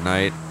different at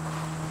night.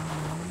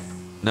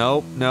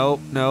 Nope, nope,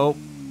 nope.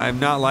 I'm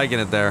not liking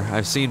it there.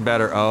 I've seen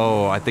better.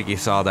 Oh, I think he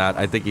saw that.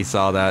 I think he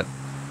saw that.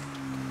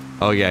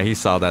 Oh yeah, he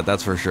saw that.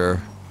 That's for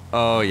sure.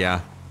 Oh,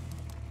 yeah.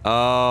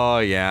 Oh,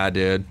 yeah,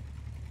 dude.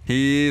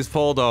 He's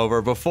pulled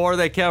over. Before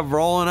they kept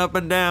rolling up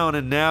and down,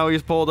 and now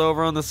he's pulled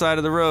over on the side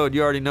of the road.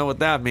 You already know what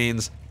that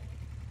means.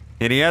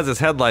 And he has his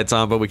headlights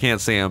on, but we can't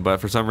see him.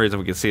 But for some reason,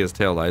 we can see his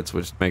taillights,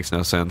 which makes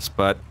no sense.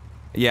 But,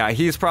 yeah,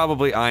 he's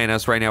probably eyeing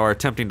us right now or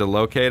attempting to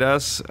locate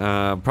us.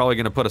 Probably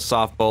going to put a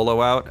soft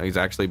bolo out. He's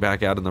actually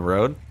back out in the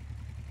road.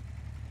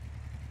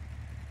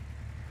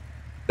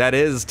 That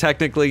is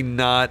technically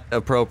not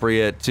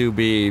appropriate to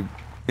be...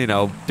 you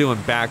know, doing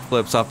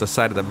backflips off the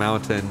side of the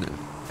mountain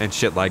and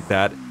shit like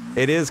that.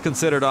 It is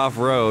considered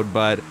off-road,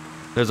 but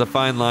there's a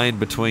fine line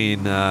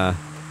between,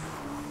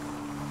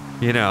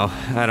 you know,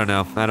 I don't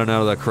know. I don't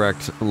know the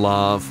correct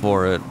law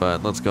for it,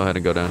 but let's go ahead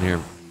and go down here.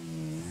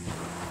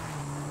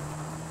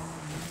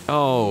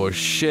 Oh,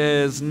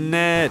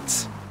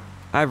 shiznit.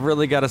 I've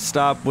really got to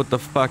stop with the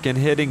fucking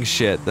hitting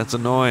shit. That's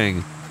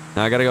annoying.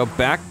 Now I gotta go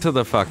back to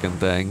the fucking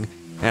thing.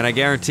 And I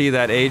guarantee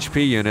that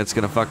HP unit's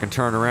gonna fucking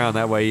turn around.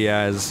 That way he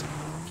has...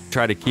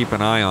 try to keep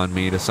an eye on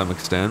me to some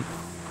extent.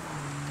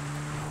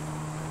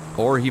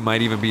 Or he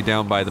might even be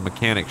down by the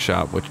mechanic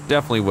shop, which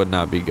definitely would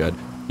not be good.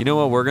 You know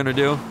what we're gonna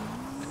do?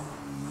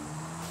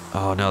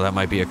 Oh no, that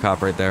might be a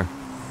cop right there.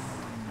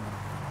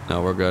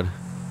 No, we're good.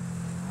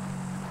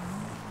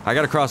 I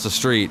gotta cross the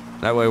street.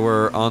 That way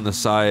we're on the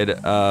side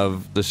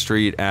of the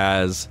street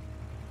as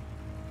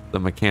the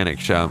mechanic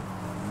shop.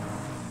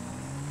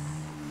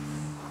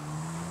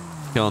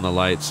 Killing the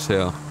lights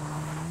too.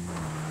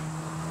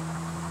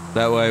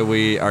 That way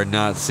we are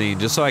not seen,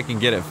 just so I can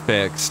get it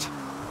fixed.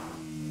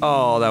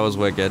 Oh, that was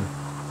wicked.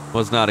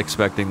 Was not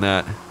expecting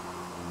that.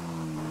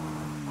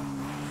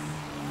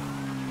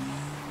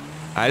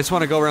 I just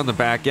want to go around the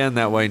back end,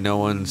 that way no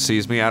one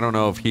sees me. I don't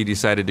know if he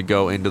decided to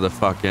go into the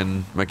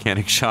fucking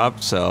mechanic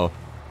shop, so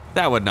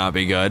that would not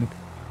be good.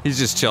 He's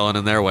just chilling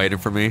in there waiting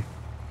for me.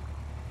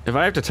 If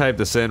I have to type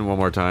this in one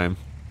more time,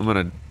 I'm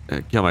gonna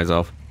kill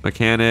myself.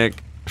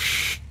 Mechanic,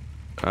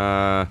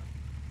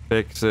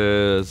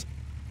 fixes,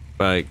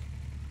 bike.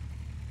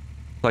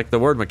 Like the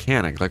word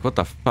mechanic, like what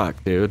the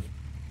fuck, dude?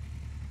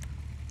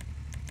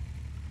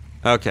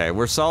 Okay,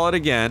 we're solid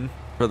again.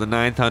 For the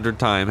 900th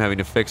time having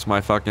to fix my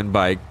fucking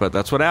bike, but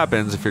that's what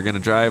happens if you're gonna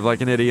drive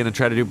like an idiot and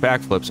try to do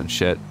backflips and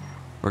shit.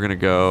 We're gonna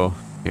go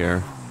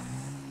here.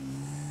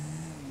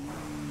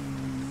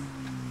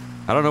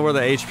 I don't know where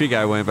the HP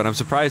guy went, but I'm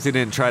surprised he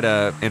didn't try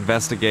to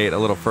investigate a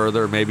little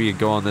further. Maybe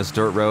go on this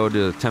dirt road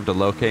to attempt to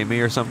locate me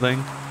or something.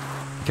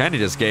 He kinda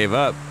just gave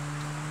up.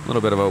 A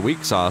little bit of a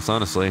weak sauce,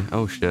 honestly.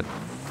 Oh shit.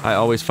 I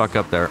always fuck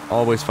up there.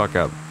 Always fuck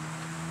up.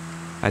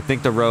 I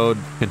think the road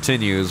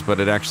continues, but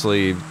it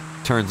actually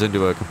turns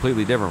into a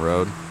completely different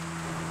road.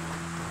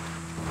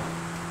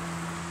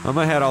 I'm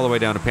gonna head all the way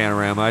down to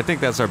Panorama. I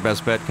think that's our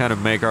best bet. Kind of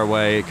make our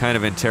way kind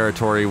of in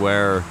territory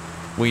where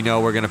we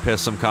know we're gonna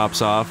piss some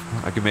cops off.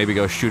 I could maybe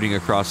go shooting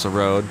across the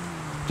road.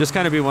 Just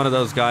kind of be one of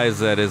those guys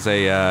that is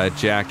a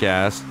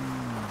jackass.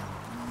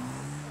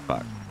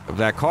 Fuck. If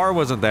that car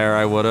wasn't there,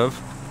 I would've.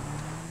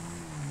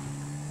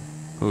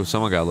 Ooh,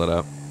 someone got lit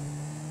up.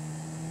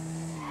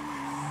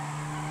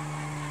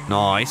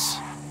 Nice.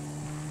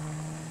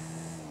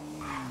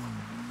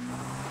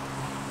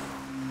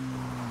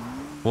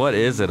 What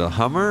is it, a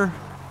Hummer?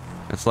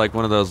 It's like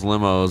one of those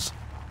limos.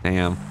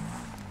 Damn.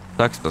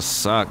 Sucks to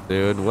suck,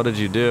 dude. What did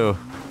you do?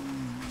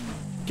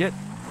 Get...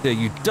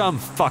 you dumb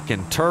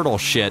fucking turtle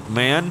shit,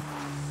 man.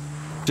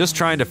 Just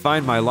trying to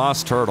find my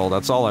lost turtle,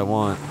 that's all I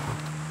want.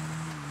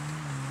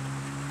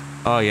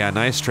 Oh yeah,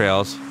 nice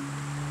trails.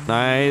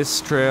 Nice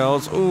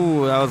trails.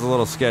 Ooh, that was a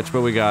little sketch, but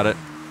we got it.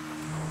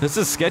 This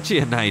is sketchy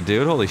at night,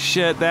 dude. Holy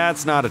shit,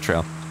 that's not a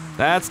trail.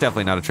 That's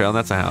definitely not a trail,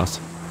 that's a house.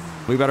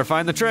 We better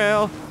find the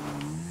trail.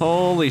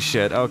 Holy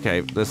shit, okay,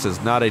 this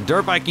is not a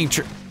dirt biking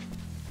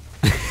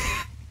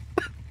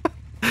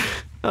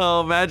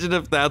Oh, imagine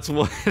if that's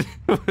what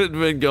would have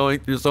been going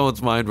through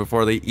someone's mind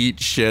before they eat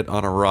shit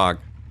on a rock.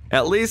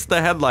 At least the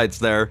headlight's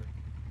there.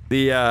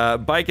 The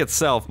bike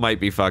itself might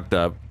be fucked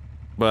up,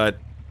 but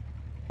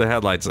the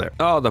headlight's there.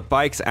 Oh, the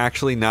bike's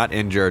actually not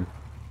injured.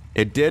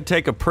 It did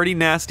take a pretty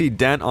nasty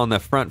dent on the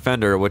front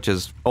fender, which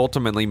has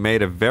ultimately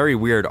made a very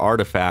weird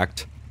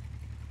artifact.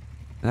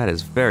 That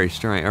is very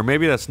strange. Or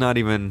maybe that's not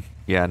even...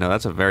 Yeah, no,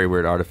 that's a very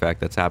weird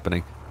artifact that's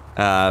happening.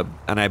 And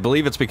I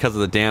believe it's because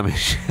of the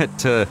damage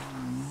to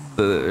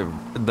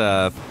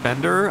the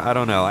fender? I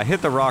don't know. I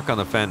hit the rock on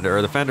the fender,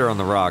 or the fender on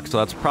the rock, so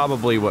that's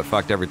probably what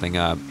fucked everything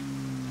up.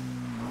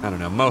 I don't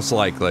know, most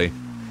likely.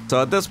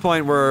 So at this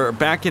point, we're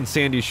back in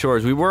Sandy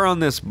Shores. We were on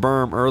this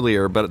berm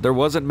earlier, but there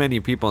wasn't many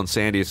people in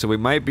Sandy, so we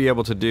might be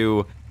able to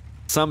do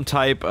some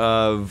type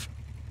of...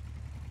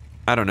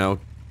 I don't know...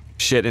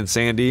 shit in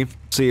Sandy,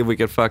 see if we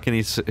could fuck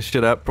any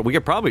shit up. We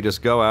could probably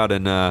just go out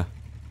and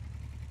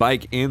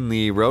bike in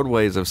the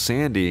roadways of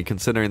Sandy,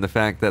 considering the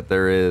fact that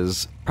there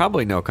is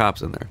probably no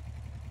cops in there.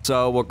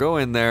 So we'll go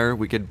in there,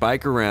 we could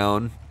bike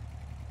around,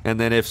 and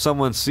then if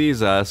someone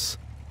sees us,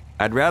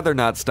 I'd rather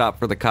not stop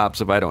for the cops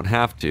if I don't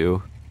have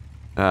to,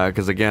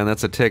 because again,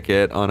 that's a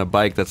ticket on a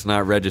bike that's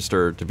not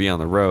registered to be on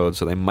the road,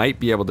 so they might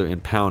be able to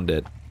impound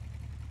it,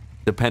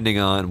 depending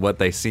on what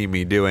they see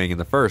me doing in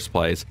the first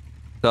place.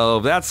 So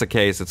if that's the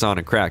case, it's on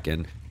a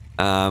Kraken.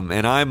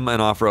 And I'm an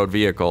off-road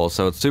vehicle,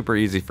 so it's super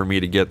easy for me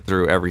to get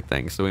through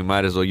everything. So we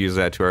might as well use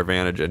that to our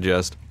advantage and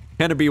just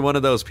kind of be one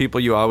of those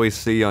people you always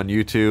see on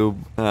YouTube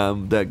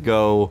that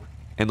go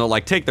and they'll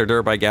like take their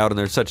dirt bike out and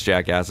they're such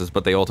jackasses,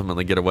 but they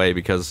ultimately get away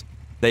because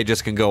they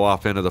just can go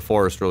off into the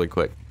forest really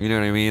quick. You know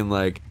what I mean?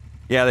 Like,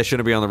 yeah, they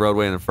shouldn't be on the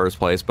roadway in the first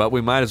place, but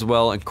we might as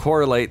well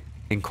incorporate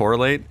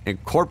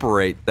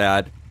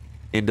that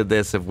into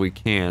this if we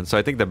can. So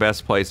I think the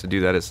best place to do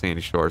that is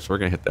Sandy Shores, so we're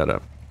gonna hit that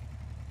up.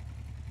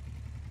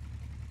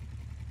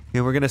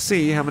 And we're gonna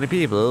see how many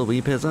people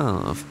we piss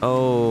off.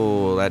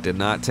 Oh, that did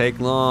not take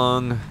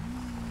long.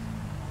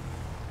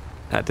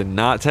 That did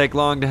not take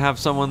long to have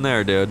someone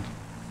there, dude.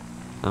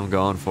 I'm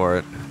going for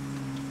it.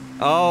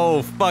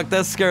 Oh, fuck,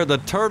 that scared the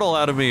turtle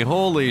out of me.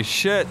 Holy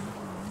shit.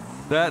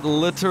 That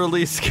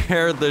literally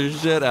scared the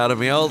shit out of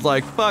me. I was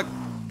like, fuck,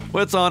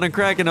 what's on and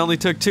cracking? Only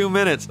took 2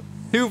 minutes.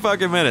 2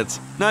 fucking minutes.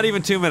 Not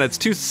even 2 minutes.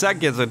 2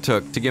 seconds it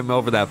took to get me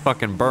over that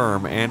fucking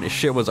berm, and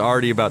shit was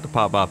already about to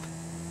pop up.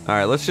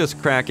 Alright, let's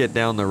just crack it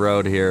down the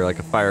road here like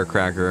a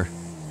firecracker.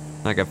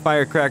 Like a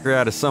firecracker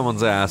out of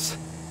someone's ass.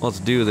 Let's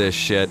do this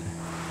shit.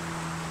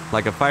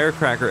 Like a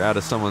firecracker out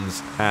of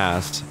someone's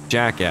ass.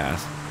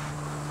 Jackass.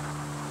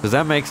 Does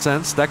that make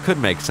sense? That could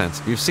make sense.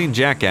 If you've seen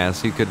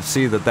Jackass, you could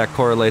see that that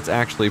correlates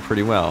actually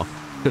pretty well.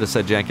 Could have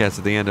said Jackass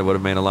at the end, it would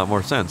have made a lot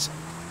more sense.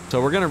 So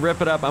we're gonna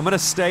rip it up. I'm gonna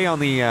stay on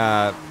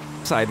the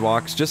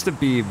sidewalks just to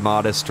be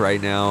modest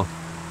right now.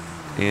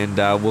 And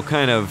we'll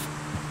kind of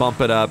bump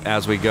it up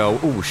as we go.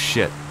 Oh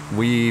shit.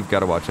 We've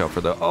got to watch out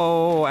for the...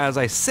 Oh, as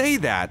I say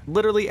that.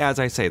 Literally as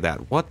I say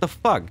that. What the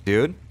fuck,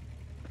 dude?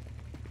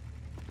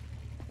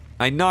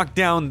 I knocked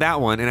down that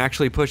one and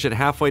actually pushed it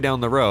halfway down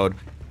the road.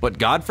 But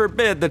God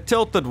forbid the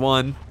tilted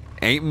one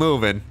ain't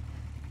moving.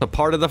 It's a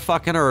part of the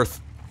fucking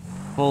earth.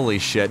 Holy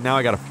shit. Now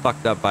I got a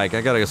fucked up bike. I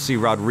gotta go see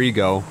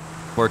Rodrigo.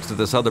 Works at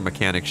this other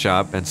mechanic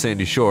shop in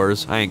Sandy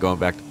Shores. I ain't going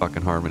back to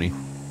fucking Harmony.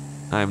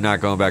 I am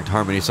not going back to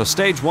Harmony. So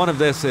stage 1 of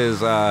this is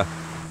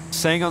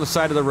staying on the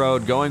side of the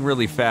road, going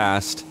really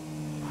fast,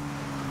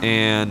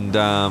 and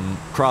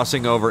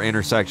crossing over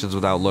intersections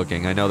without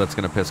looking. I know that's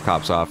going to piss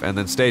cops off. And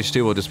then stage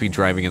 2 will just be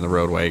driving in the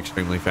roadway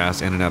extremely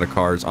fast, in and out of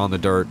cars, on the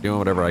dirt, doing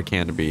whatever I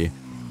can to be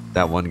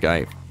that one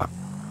guy.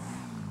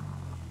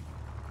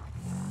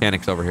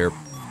 Mechanic's over here.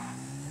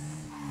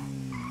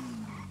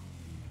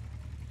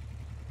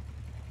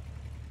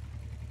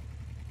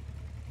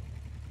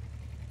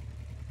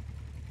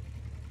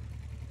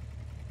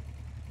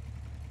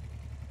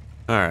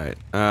 Alright,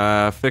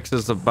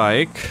 fixes the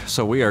bike,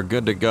 so we are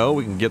good to go.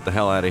 We can get the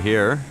hell out of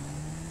here.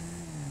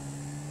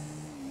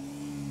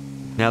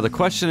 Now the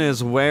question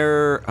is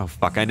where... Oh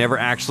fuck, I never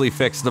actually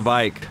fixed the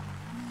bike.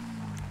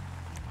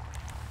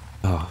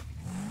 Oh.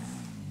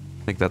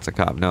 I think that's a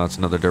cop. No, it's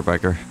another dirt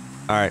biker.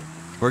 Alright,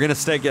 we're gonna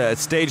stay...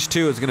 stage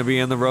 2 is gonna be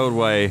in the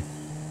roadway,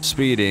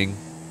 speeding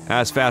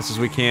as fast as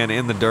we can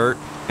in the dirt,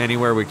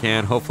 anywhere we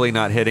can. Hopefully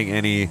not hitting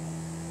any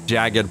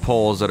jagged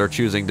poles that are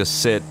choosing to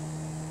sit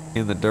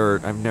in the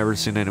dirt. I've never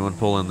seen anyone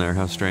pull in there.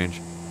 How strange.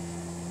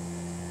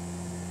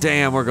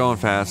 Damn, we're going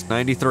fast.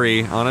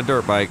 93 on a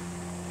dirt bike.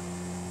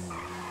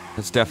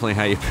 That's definitely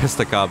how you piss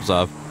the cops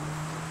off.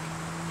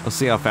 Let's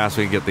see how fast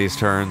we can get these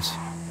turns.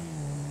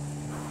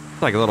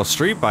 It's like a little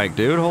street bike,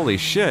 dude. Holy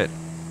shit.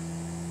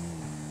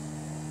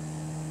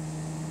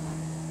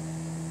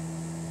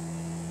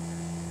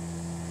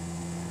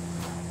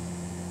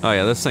 Oh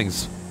yeah, this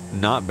thing's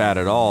not bad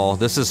at all.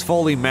 This is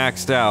fully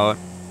maxed out.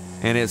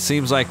 And it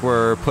seems like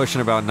we're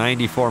pushing about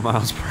 94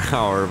 miles per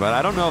hour, but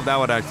I don't know if that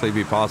would actually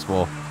be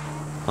possible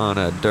on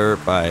a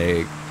dirt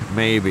bike.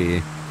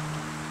 Maybe.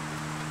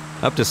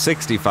 Up to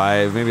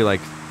 65, maybe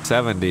like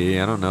 70.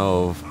 I don't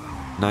know if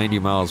 90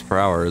 miles per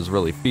hour is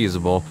really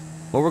feasible.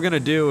 What we're going to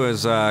do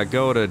is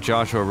go to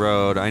Joshua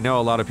Road. I know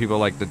a lot of people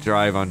like to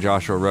drive on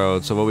Joshua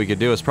Road, so what we could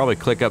do is probably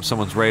click up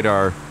someone's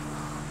radar.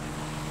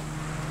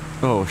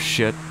 Oh,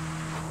 shit.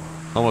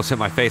 Almost hit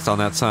my face on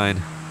that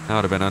sign. That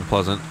would have been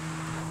unpleasant.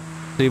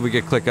 See if we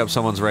could click up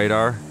someone's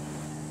radar.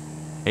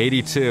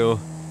 82.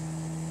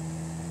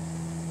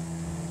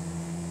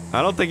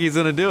 I don't think he's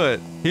gonna do it.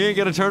 He ain't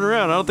gonna turn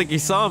around. I don't think he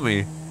saw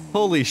me.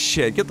 Holy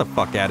shit, get the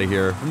fuck out of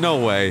here.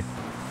 No way.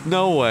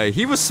 No way.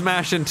 He was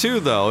smashing too,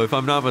 though, if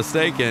I'm not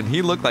mistaken.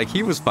 He looked like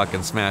he was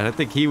fucking smashed. I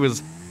think he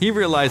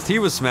realized he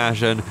was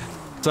smashing.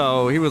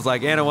 So he was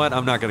like, you know what?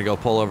 I'm not gonna go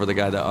pull over the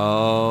guy that...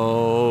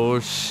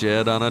 Oh,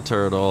 shit on a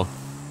turtle.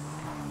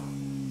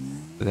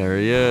 There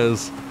he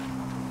is.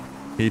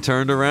 He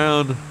turned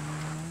around.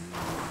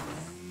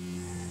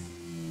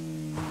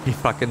 He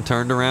fucking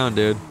turned around,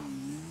 dude.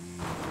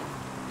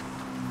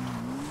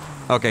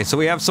 Okay, so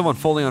we have someone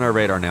fully on our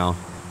radar now.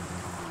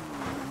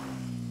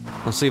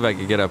 Let's see if I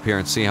can get up here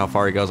and see how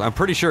far he goes. I'm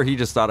pretty sure he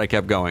just thought I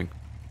kept going.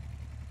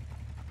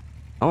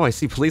 Oh, I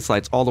see police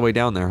lights all the way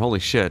down there. Holy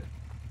shit.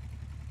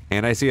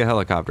 And I see a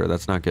helicopter.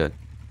 That's not good.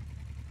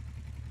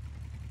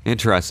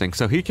 Interesting.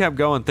 So he kept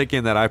going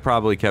thinking that I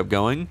probably kept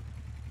going.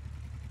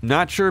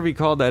 Not sure if he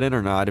called that in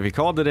or not. If he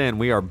called it in,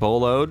 we are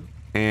boloed,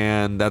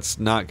 and that's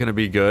not going to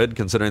be good,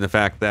 considering the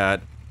fact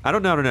that... I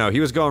don't know. He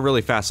was going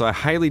really fast, so I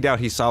highly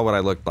doubt he saw what I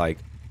looked like.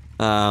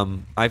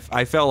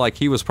 I felt like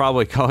he was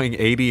probably going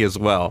 80 as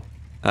well.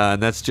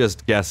 And that's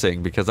just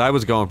guessing, because I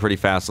was going pretty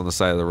fast on the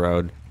side of the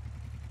road.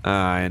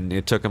 And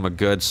it took him a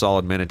good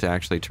solid minute to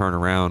actually turn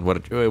around, what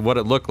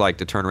it looked like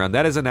to turn around.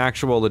 That is an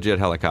actual legit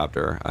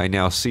helicopter. I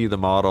now see the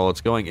model. It's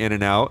going in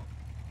and out.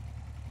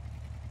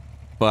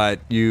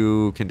 But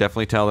you can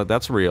definitely tell that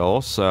that's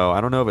real, so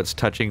I don't know if it's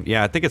touching...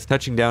 Yeah, I think it's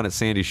touching down at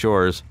Sandy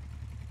Shores.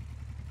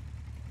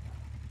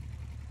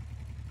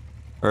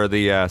 Or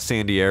the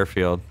Sandy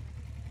Airfield.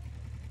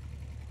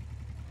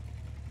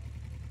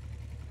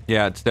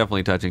 Yeah, it's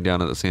definitely touching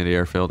down at the Sandy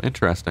Airfield.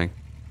 Interesting.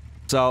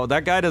 So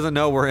that guy doesn't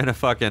know we're in a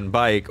fucking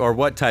bike, or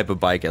what type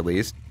of bike at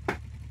least.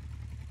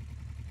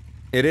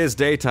 it is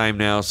daytime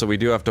now, so we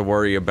do have to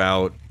worry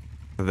about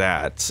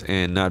that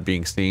and not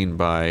being seen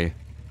by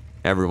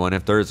everyone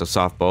if there is a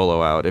soft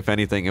bolo out. If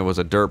anything, it was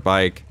a dirt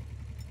bike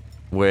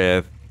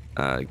with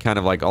kind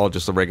of like all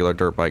just the regular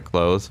dirt bike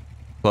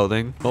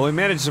clothing. Well, we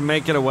managed to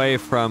make it away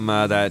from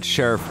that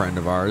sheriff friend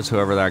of ours,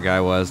 whoever that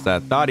guy was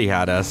that thought he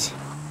had us.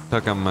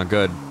 Took him a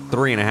good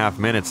 3.5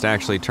 minutes to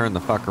actually turn the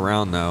fuck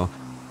around, though.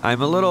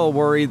 I'm a little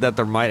worried that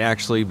there might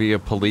actually be a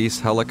police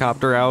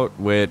helicopter out,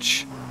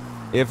 which,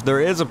 if there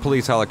is a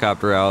police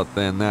helicopter out,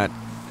 then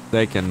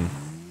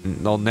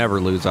they'll never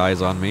lose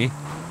eyes on me.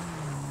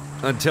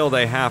 Until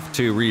they have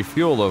to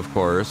refuel, of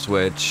course,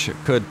 which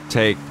could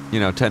take,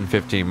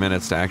 10-15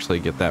 minutes to actually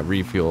get that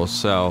refuel,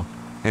 so...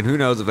 And who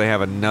knows if they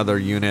have another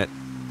unit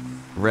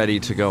ready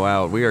to go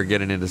out. We are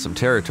getting into some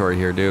territory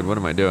here, dude. What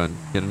am I doing?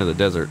 Get into the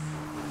desert.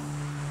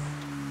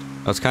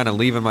 I was kind of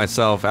leaving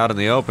myself out in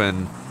the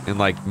open in,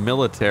 like,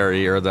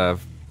 military or the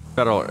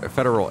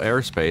federal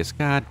airspace.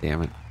 God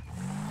damn it.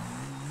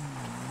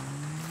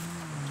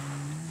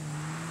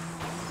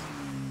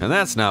 And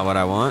that's not what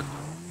I want.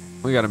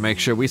 We gotta make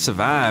sure we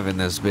survive in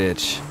this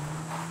bitch.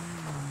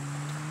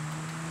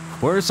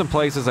 Where are some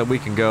places that we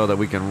can go that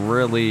we can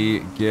really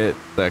get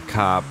the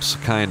cops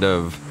kind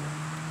of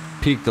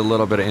piqued a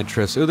little bit of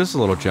interest? Ooh, this is a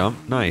little jump.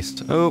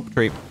 Nice. Oh,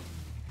 tree.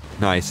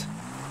 Nice.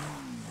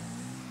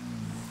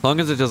 As long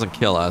as it doesn't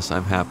kill us,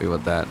 I'm happy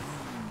with that.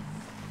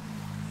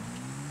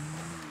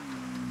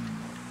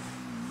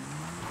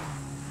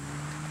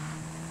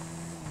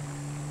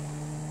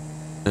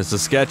 This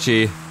is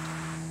sketchy.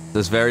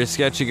 This is very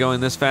sketchy going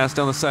this fast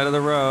on the side of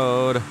the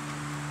road.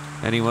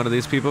 Any one of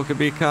these people could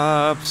be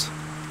cops.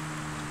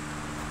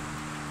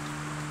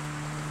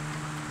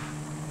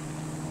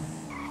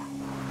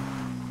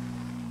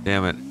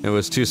 Damn it. It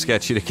was too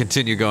sketchy to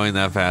continue going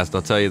that fast,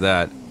 I'll tell you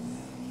that.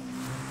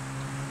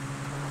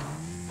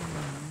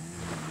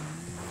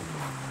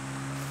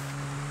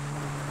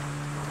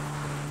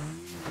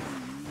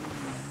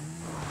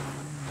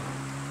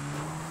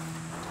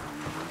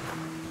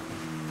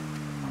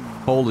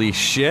 Holy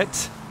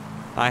shit.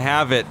 I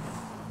have it.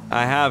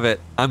 I have it.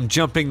 I'm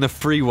jumping the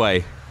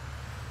freeway.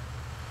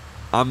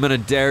 I'm gonna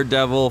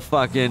daredevil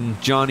fucking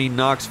Johnny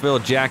Knoxville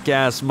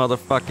jackass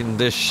motherfucking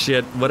this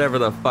shit, whatever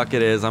the fuck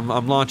it is.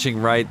 I'm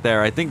launching right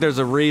there. I think there's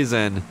a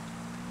reason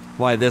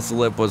why this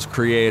lip was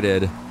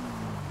created.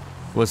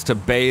 Was to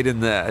aid in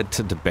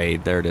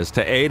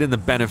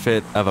the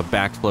benefit of a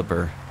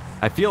backflipper.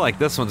 I feel like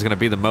this one's gonna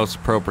be the most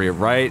appropriate,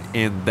 right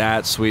in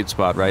that sweet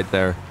spot right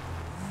there.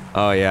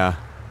 Oh yeah.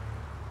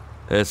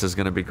 This is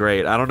gonna be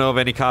great. I don't know if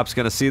any cop's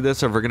gonna see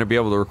this or if we're gonna be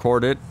able to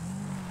record it.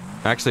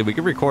 Actually, we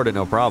can record it,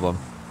 no problem.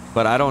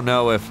 But I don't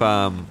know if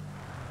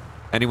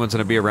anyone's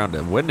gonna be around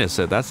to witness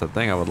it. That's the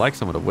thing. I would like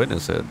someone to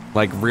witness it,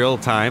 like real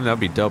time. That'd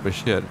be dope as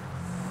shit.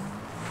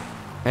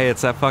 Hey,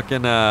 it's that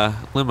fucking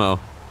limo.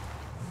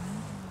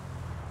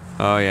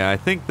 Oh yeah, I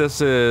think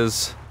this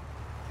is.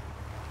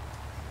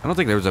 I don't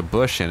think there was a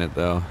bush in it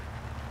though.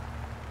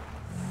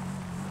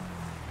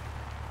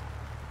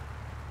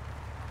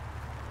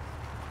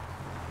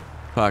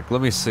 Fuck. Let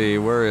me see.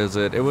 Where is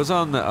it? It was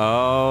on the.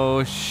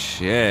 Oh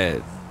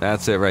shit.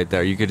 That's it right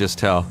there. You could just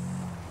tell.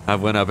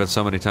 I've went up it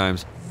so many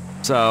times.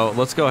 So,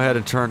 let's go ahead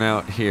and turn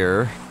out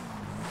here.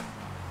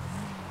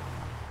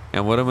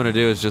 And what I'm going to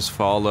do is just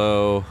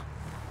follow...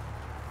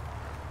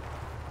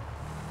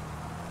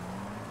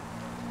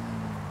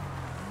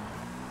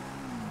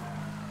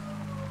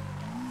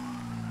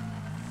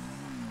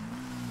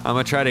 I'm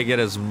going to try to get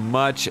as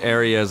much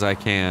area as I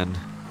can.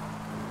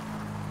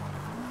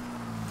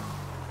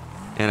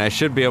 And I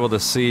should be able to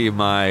see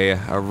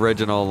my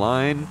original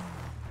line.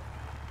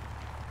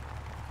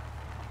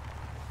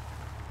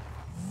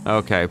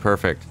 Okay,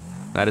 perfect.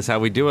 That is how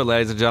we do it,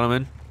 ladies and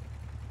gentlemen.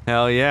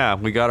 Hell yeah,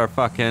 we got our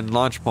fucking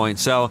launch point.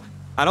 So,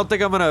 I don't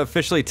think I'm gonna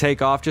officially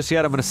take off just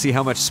yet. I'm gonna see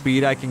how much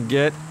speed I can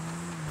get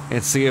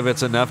and see if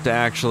it's enough to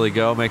actually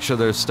go. Make sure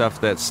there's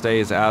stuff that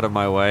stays out of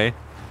my way.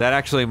 That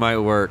actually might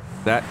work.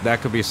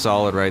 That could be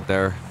solid right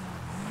there.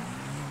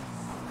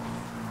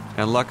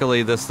 And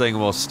luckily this thing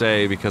will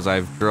stay because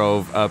I've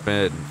drove up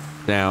and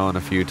down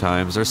a few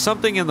times. There's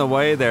something in the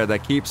way there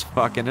that keeps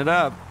fucking it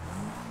up.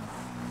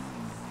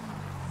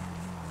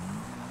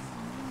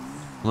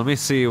 Let me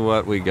see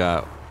what we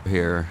got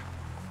here.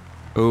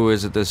 Ooh,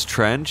 is it this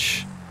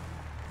trench?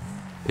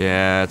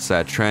 Yeah, it's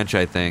that trench,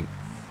 I think.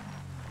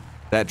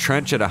 That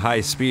trench at a high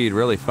speed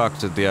really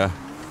fucks with you.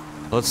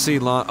 Let's see,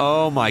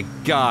 oh my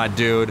god,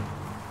 dude.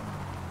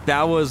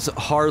 That was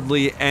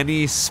hardly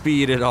any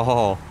speed at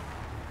all.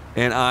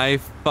 And I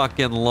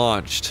fucking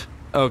launched.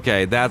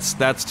 Okay,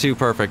 that's too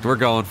perfect. We're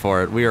going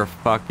for it. We are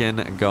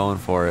fucking going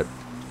for it.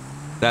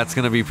 That's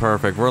gonna be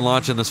perfect. We're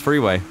launching this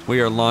freeway.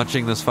 We are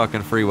launching this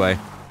fucking freeway.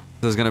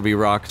 This is gonna be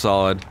rock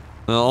solid.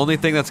 The only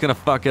thing that's gonna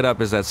fuck it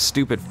up is that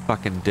stupid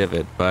fucking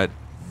divot, but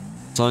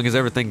as long as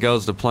everything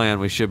goes to plan,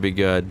 we should be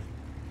good.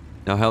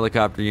 No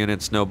helicopter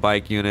units, no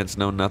bike units,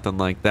 no nothing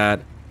like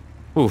that.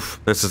 Oof,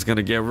 this is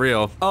gonna get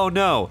real. Oh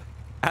no!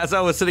 As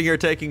I was sitting here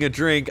taking a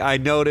drink, I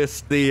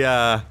noticed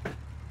the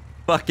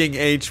fucking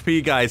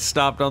HP guy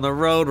stopped on the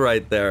road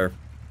right there.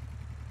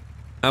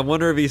 I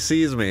wonder if he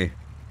sees me.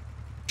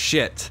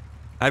 Shit.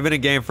 I've been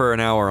in game for an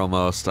hour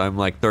almost. I'm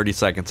like 30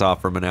 seconds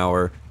off from an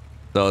hour.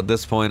 So at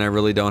this point, I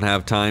really don't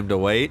have time to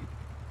wait.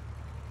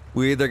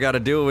 We either gotta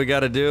do what we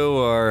gotta do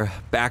or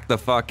back the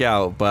fuck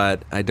out,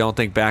 but I don't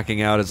think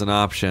backing out is an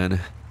option.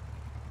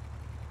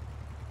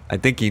 I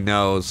think he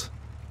knows.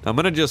 I'm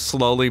gonna just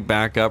slowly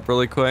back up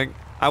really quick.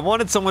 I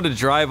wanted someone to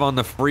drive on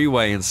the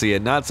freeway and see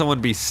it, not someone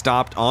be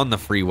stopped on the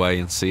freeway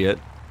and see it.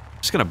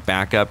 I'm just gonna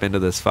back up into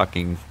this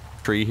fucking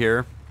tree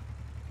here.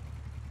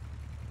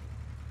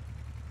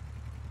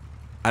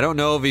 I don't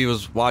know if he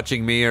was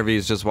watching me or if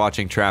he's just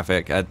watching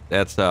traffic.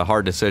 That's a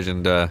hard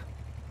decision to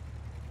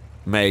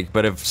make,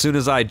 but as soon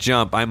as I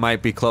jump, I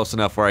might be close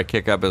enough where I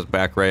kick up his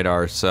back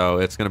radar, so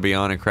it's gonna be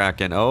on and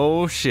cracking.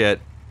 Oh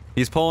shit.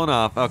 He's pulling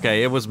off.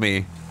 Okay, it was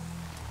me.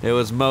 It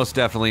was most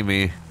definitely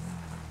me.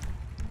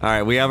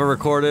 Alright, we have it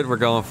recorded. We're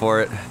going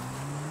for it.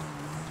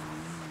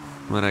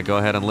 I'm gonna go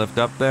ahead and lift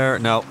up there.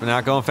 No,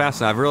 not going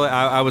fast enough.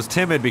 I was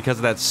timid because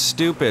of that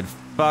stupid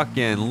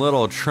fucking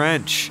little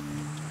trench.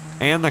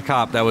 And the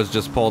cop that was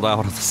just pulled out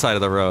on the side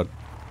of the road.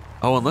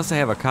 Oh, unless I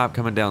have a cop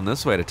coming down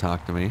this way to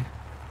talk to me.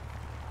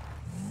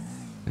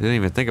 I didn't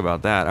even think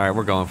about that. Alright,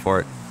 we're going for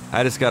it.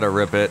 I just gotta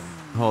rip it.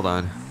 Hold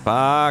on.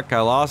 Fuck,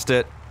 I lost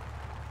it.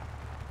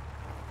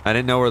 I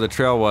didn't know where the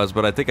trail was,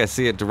 but I think I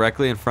see it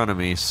directly in front of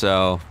me,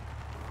 so...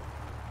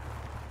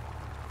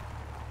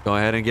 Go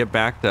ahead and get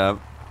backed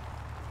up.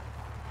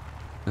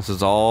 This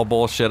is all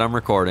bullshit I'm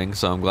recording,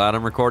 so I'm glad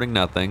I'm recording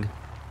nothing.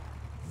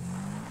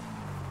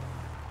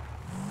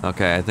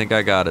 Okay, I think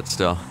I got it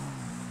still.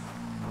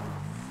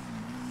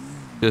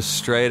 Just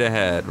straight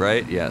ahead,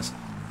 right? Yes.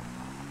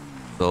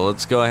 So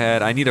let's go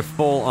ahead. I need a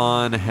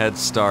full-on head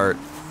start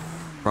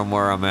from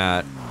where I'm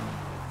at.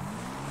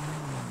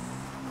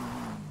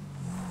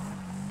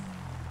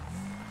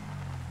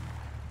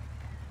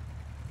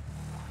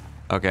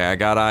 Okay, I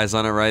got eyes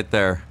on it right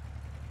there.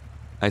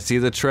 I see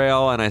the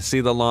trail and I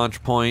see the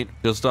launch point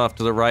just off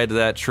to the right of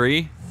that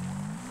tree.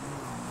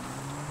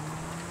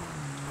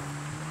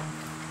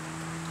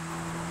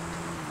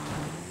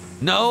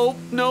 Nope,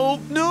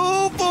 nope,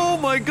 nope! Oh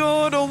my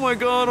god, oh my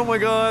god, oh my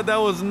god, that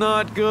was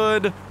not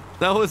good.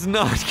 That was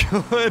not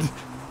good.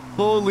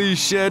 Holy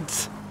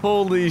shit,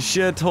 holy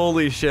shit,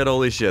 holy shit,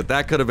 holy shit.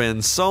 That could have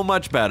been so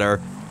much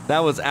better. That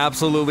was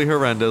absolutely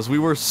horrendous. We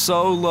were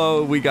so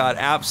low, we got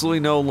absolutely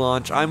no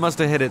launch. I must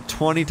have hit it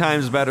 20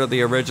 times better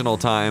the original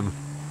time.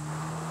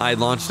 I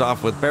launched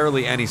off with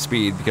barely any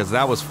speed because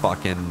that was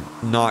fucking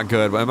not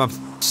good.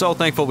 I'm so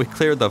thankful we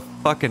cleared the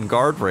fucking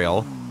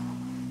guardrail.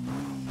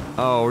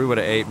 Oh, we would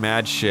have ate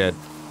mad shit.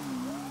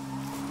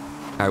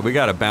 Alright, we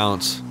gotta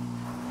bounce.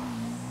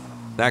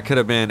 That could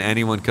have been,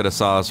 anyone could have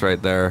saw us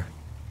right there.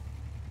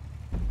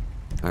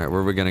 Alright,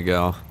 where are we gonna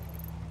go?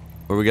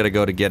 Where are we gonna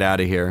go to get out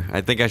of here?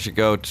 I think I should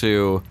go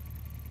to...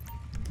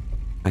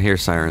 I hear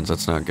sirens,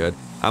 that's not good.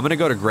 I'm gonna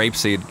go to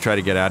Grapeseed to try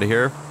to get out of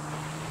here.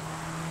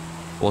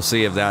 We'll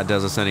see if that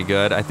does us any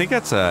good. I think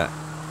that's a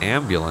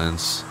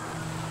ambulance.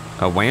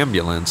 A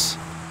wambulance.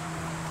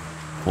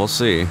 We'll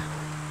see.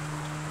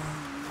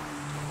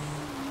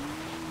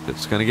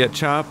 It's gonna get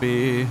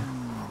choppy.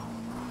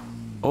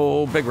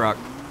 Oh, big rock.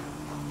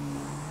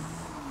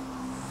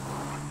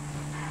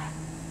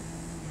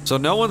 So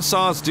no one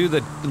saw us do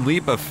the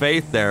leap of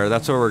faith there.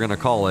 That's what we're gonna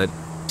call it.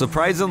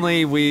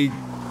 Surprisingly, we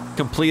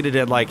completed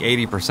it like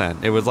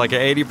 80%. It was like an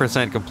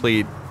 80%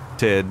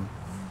 completed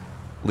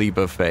leap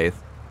of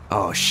faith.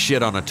 Oh,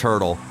 shit on a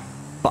turtle.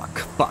 Fuck,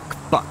 fuck,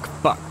 fuck,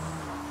 fuck.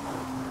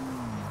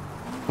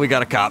 We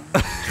got a cop.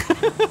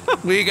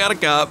 We got a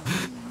cop.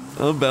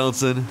 I'm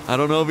bouncing. I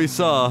don't know if he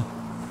saw,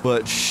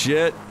 but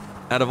shit.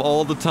 Out of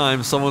all the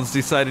time, someone's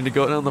deciding to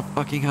go down the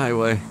fucking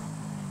highway.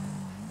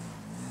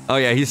 Oh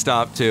yeah, he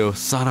stopped too.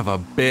 Son of a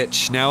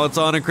bitch. Now it's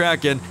on and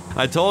cracking.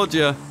 I told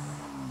you.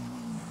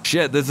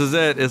 Shit, this is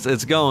it.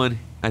 It's going.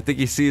 I think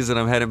he sees it.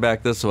 I'm heading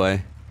back this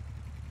way.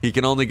 He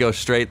can only go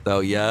straight though.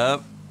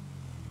 Yep.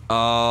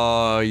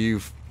 Oh,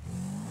 you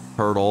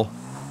turtle.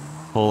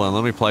 Hold on,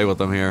 let me play with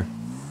him here.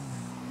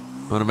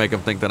 I'm gonna make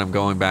him think that I'm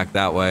going back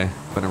that way,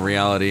 but in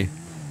reality...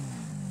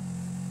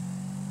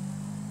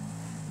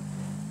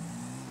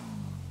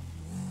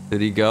 Did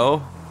he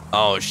go?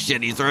 Oh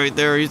shit, he's right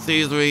there. He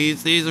sees me. He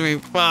sees me.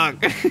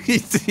 Fuck. He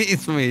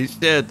sees me.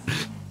 Shit.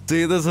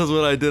 See, this is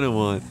what I didn't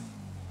want.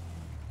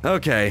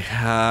 Okay.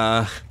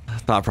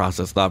 Thought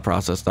process, thought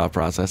process, thought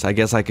process. I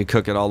guess I could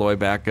cook it all the way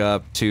back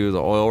up to the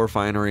oil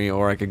refinery,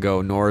 or I could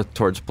go north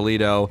towards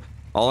Toledo.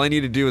 All I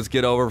need to do is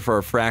get over for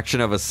a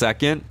fraction of a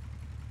second,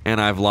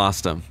 and I've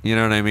lost him. You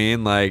know what I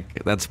mean?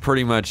 Like, that's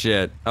pretty much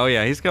it. Oh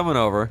yeah, he's coming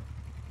over.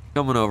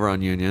 Coming over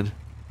on Union.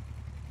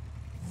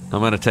 I'm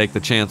gonna take the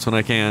chance when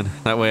I can.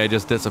 That way I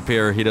just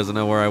disappear. He doesn't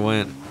know where I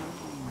went.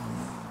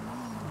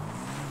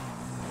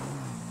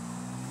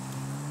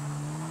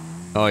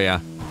 Oh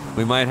yeah.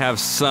 We might have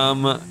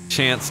some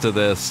chance to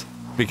this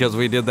because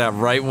we did that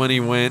right when he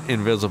went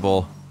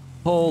invisible.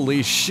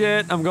 Holy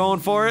shit, I'm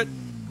going for it.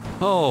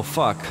 Oh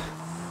fuck.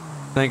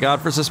 Thank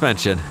God for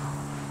suspension.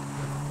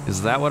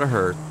 Is that what I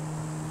heard?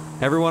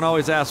 Everyone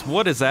always asks,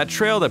 what is that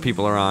trail that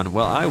people are on?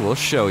 Well, I will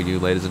show you,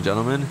 ladies and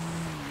gentlemen.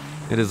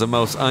 It is the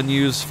most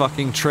unused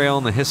fucking trail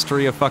in the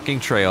history of fucking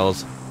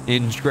trails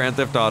in Grand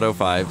Theft Auto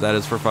 5. That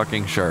is for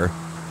fucking sure.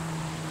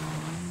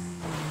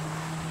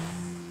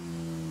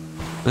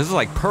 This is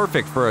like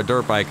perfect for a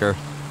dirt biker.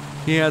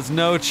 He has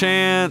no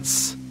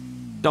chance.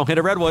 Don't hit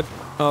a redwood.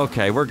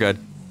 Okay, we're good.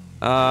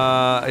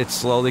 It's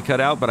slowly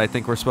cut out, but I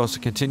think we're supposed to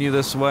continue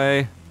this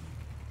way.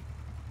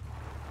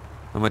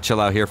 I'm gonna chill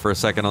out here for a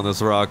second on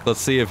this rock.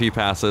 Let's see if he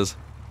passes.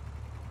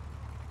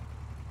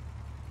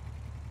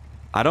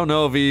 I don't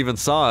know if he even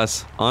saw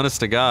us,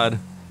 honest to God.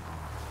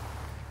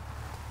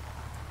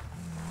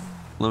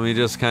 Let me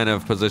just kind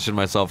of position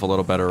myself a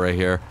little better right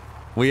here.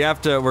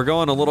 We're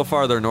going a little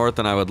farther north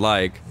than I would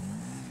like.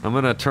 I'm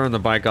gonna turn the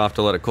bike off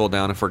to let it cool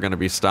down if we're gonna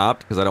be stopped,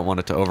 because I don't want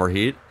it to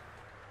overheat.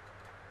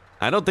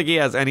 I don't think he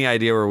has any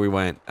idea where we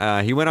went.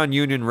 He went on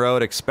Union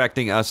Road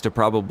expecting us to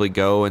probably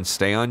go and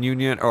stay on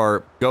Union,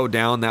 or go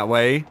down that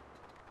way.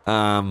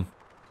 Out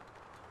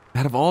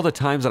of all the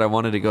times that I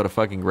wanted to go to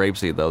fucking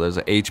Grapeseed, though, there's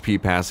an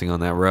HP passing on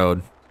that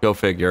road. Go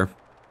figure.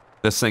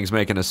 This thing's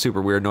making a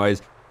super weird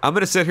noise. I'm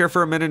gonna sit here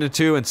for a minute or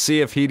two and see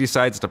if he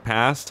decides to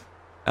pass.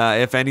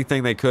 If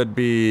anything, they could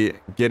be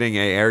getting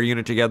a air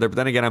unit together, but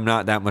then again, I'm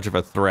not that much of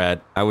a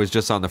threat. I was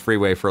just on the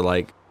freeway for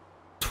like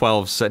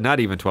 12 not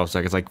even 12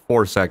 seconds, like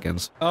 4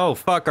 seconds. Oh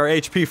fuck, our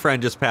HP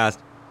friend just passed.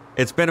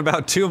 It's been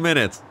about 2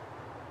 minutes.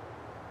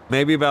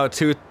 Maybe about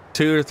two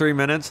or 3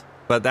 minutes,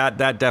 but that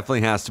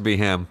definitely has to be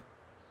him.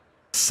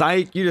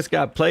 Psych, you just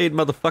got played,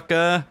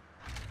 motherfucker.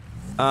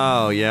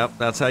 Oh, yep,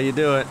 that's how you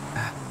do it.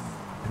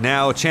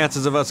 Now,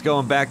 chances of us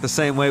going back the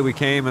same way we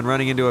came and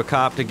running into a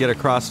cop to get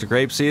across to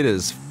Grapeseed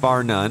is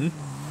far none.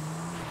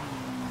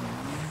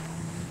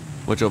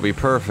 Which will be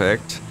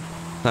perfect.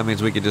 That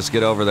means we could just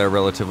get over there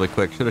relatively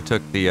quick. Should have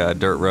took the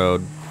dirt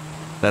road.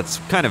 That's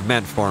kind of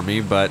meant for me,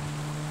 but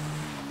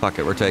fuck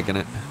it, we're taking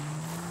it.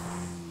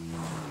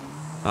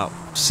 Oh,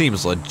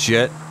 seems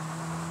legit.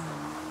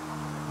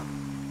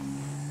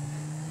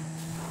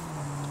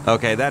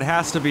 Okay, that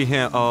has to be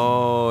him.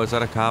 Oh, is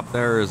that a cop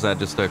there, or is that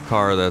just a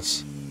car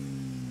that's...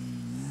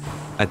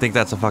 I think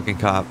that's a fucking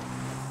cop.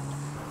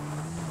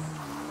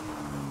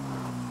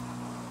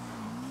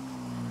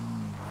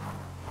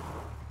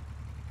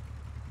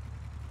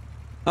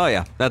 Oh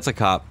yeah, that's a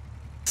cop.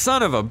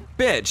 Son of a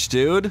bitch,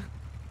 dude.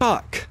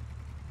 Fuck.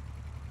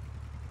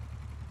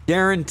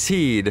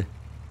 Guaranteed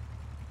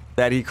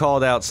that he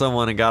called out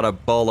someone and got a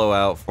bolo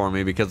out for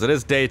me, because it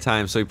is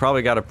daytime, so he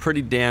probably got a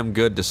pretty damn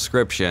good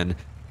description.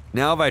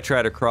 Now if I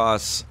try to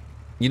cross...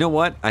 You know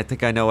what? I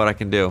think I know what I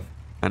can do.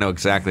 I know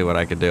exactly what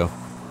I can do.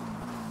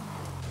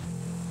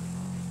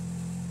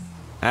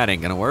 That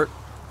ain't gonna work.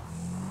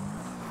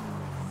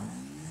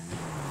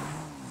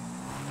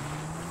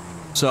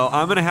 So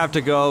I'm gonna have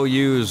to go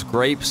use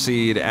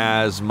Grapeseed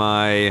as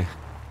my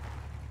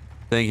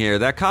thing here.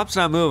 That cop's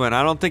not moving.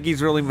 I don't think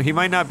he's really... He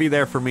might not be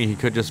there for me. He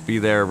could just be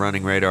there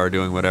running radar,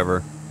 doing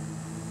whatever.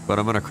 But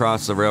I'm gonna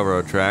cross the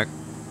railroad track.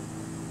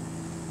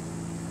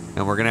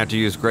 And we're gonna have to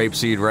use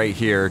Grapeseed right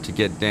here to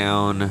get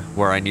down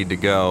where I need to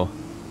go.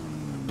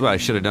 That's what I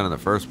should have done in the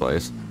first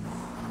place.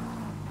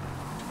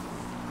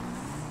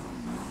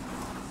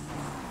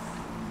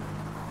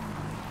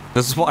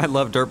 This is why I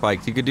love dirt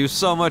bikes. You could do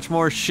so much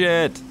more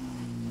shit.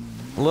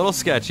 A little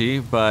sketchy,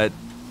 but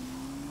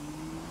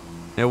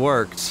it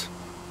worked.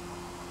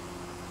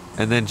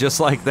 And then just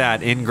like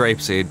that, in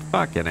Grapeseed.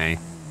 Fucking A.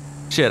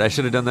 Shit, I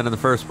should have done that in the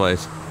first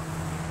place.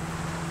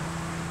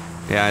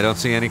 Yeah, I don't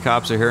see any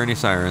cops or hear any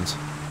sirens.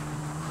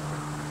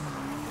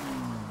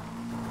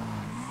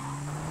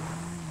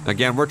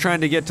 Again, we're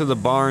trying to get to the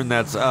barn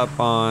that's up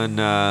on,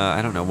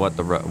 I don't know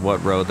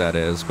what road that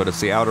is, but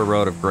it's the outer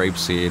road of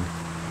Grapeseed.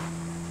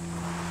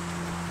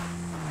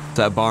 It's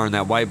that barn,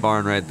 that white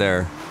barn right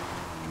there.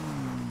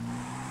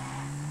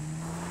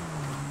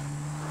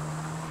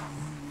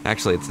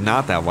 Actually, it's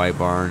not that white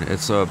barn.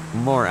 It's a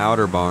more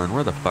outer barn.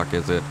 Where the fuck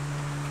is it?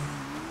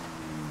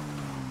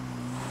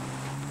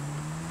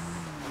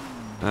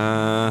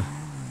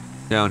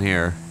 Down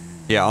here.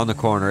 Yeah, on the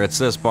corner. It's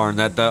this barn,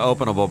 that the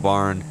openable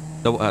barn.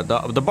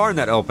 The barn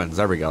that opens.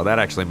 There we go. That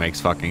actually makes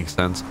fucking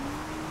sense.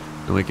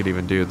 And we could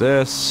even do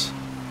this.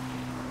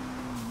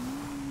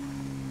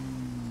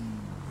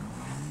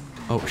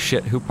 Oh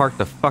shit, who parked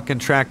the fucking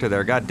tractor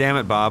there? God damn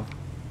it, Bob.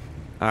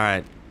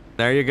 Alright,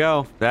 there you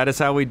go. That is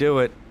how we do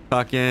it.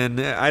 Fucking,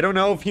 I don't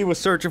know if he was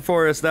searching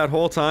for us that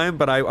whole time,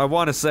 but I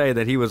want to say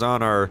that he was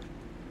on our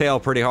tail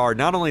pretty hard.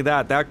 Not only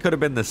that, that could have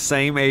been the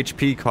same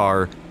HP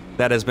car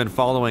that has been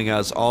following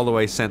us all the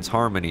way since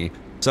Harmony.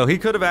 So he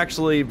could have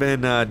actually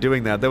been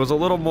doing that. There was a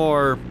little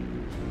more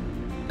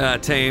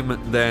tame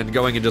than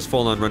going and just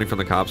full on running from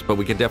the cops, but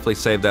we can definitely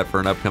save that for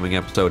an upcoming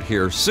episode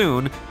here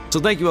soon. So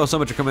thank you all so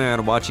much for coming out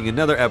and watching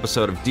another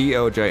episode of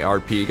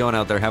DOJRP, going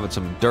out there having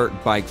some dirt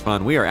bike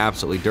fun. We are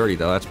absolutely dirty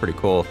though, that's pretty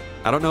cool.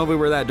 I don't know if we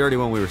were that dirty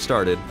when we were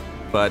started,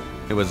 but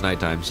it was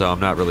nighttime, so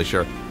I'm not really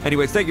sure.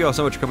 Anyways, thank you all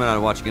so much for coming out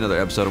and watching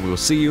another episode, and we will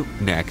see you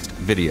next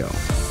video.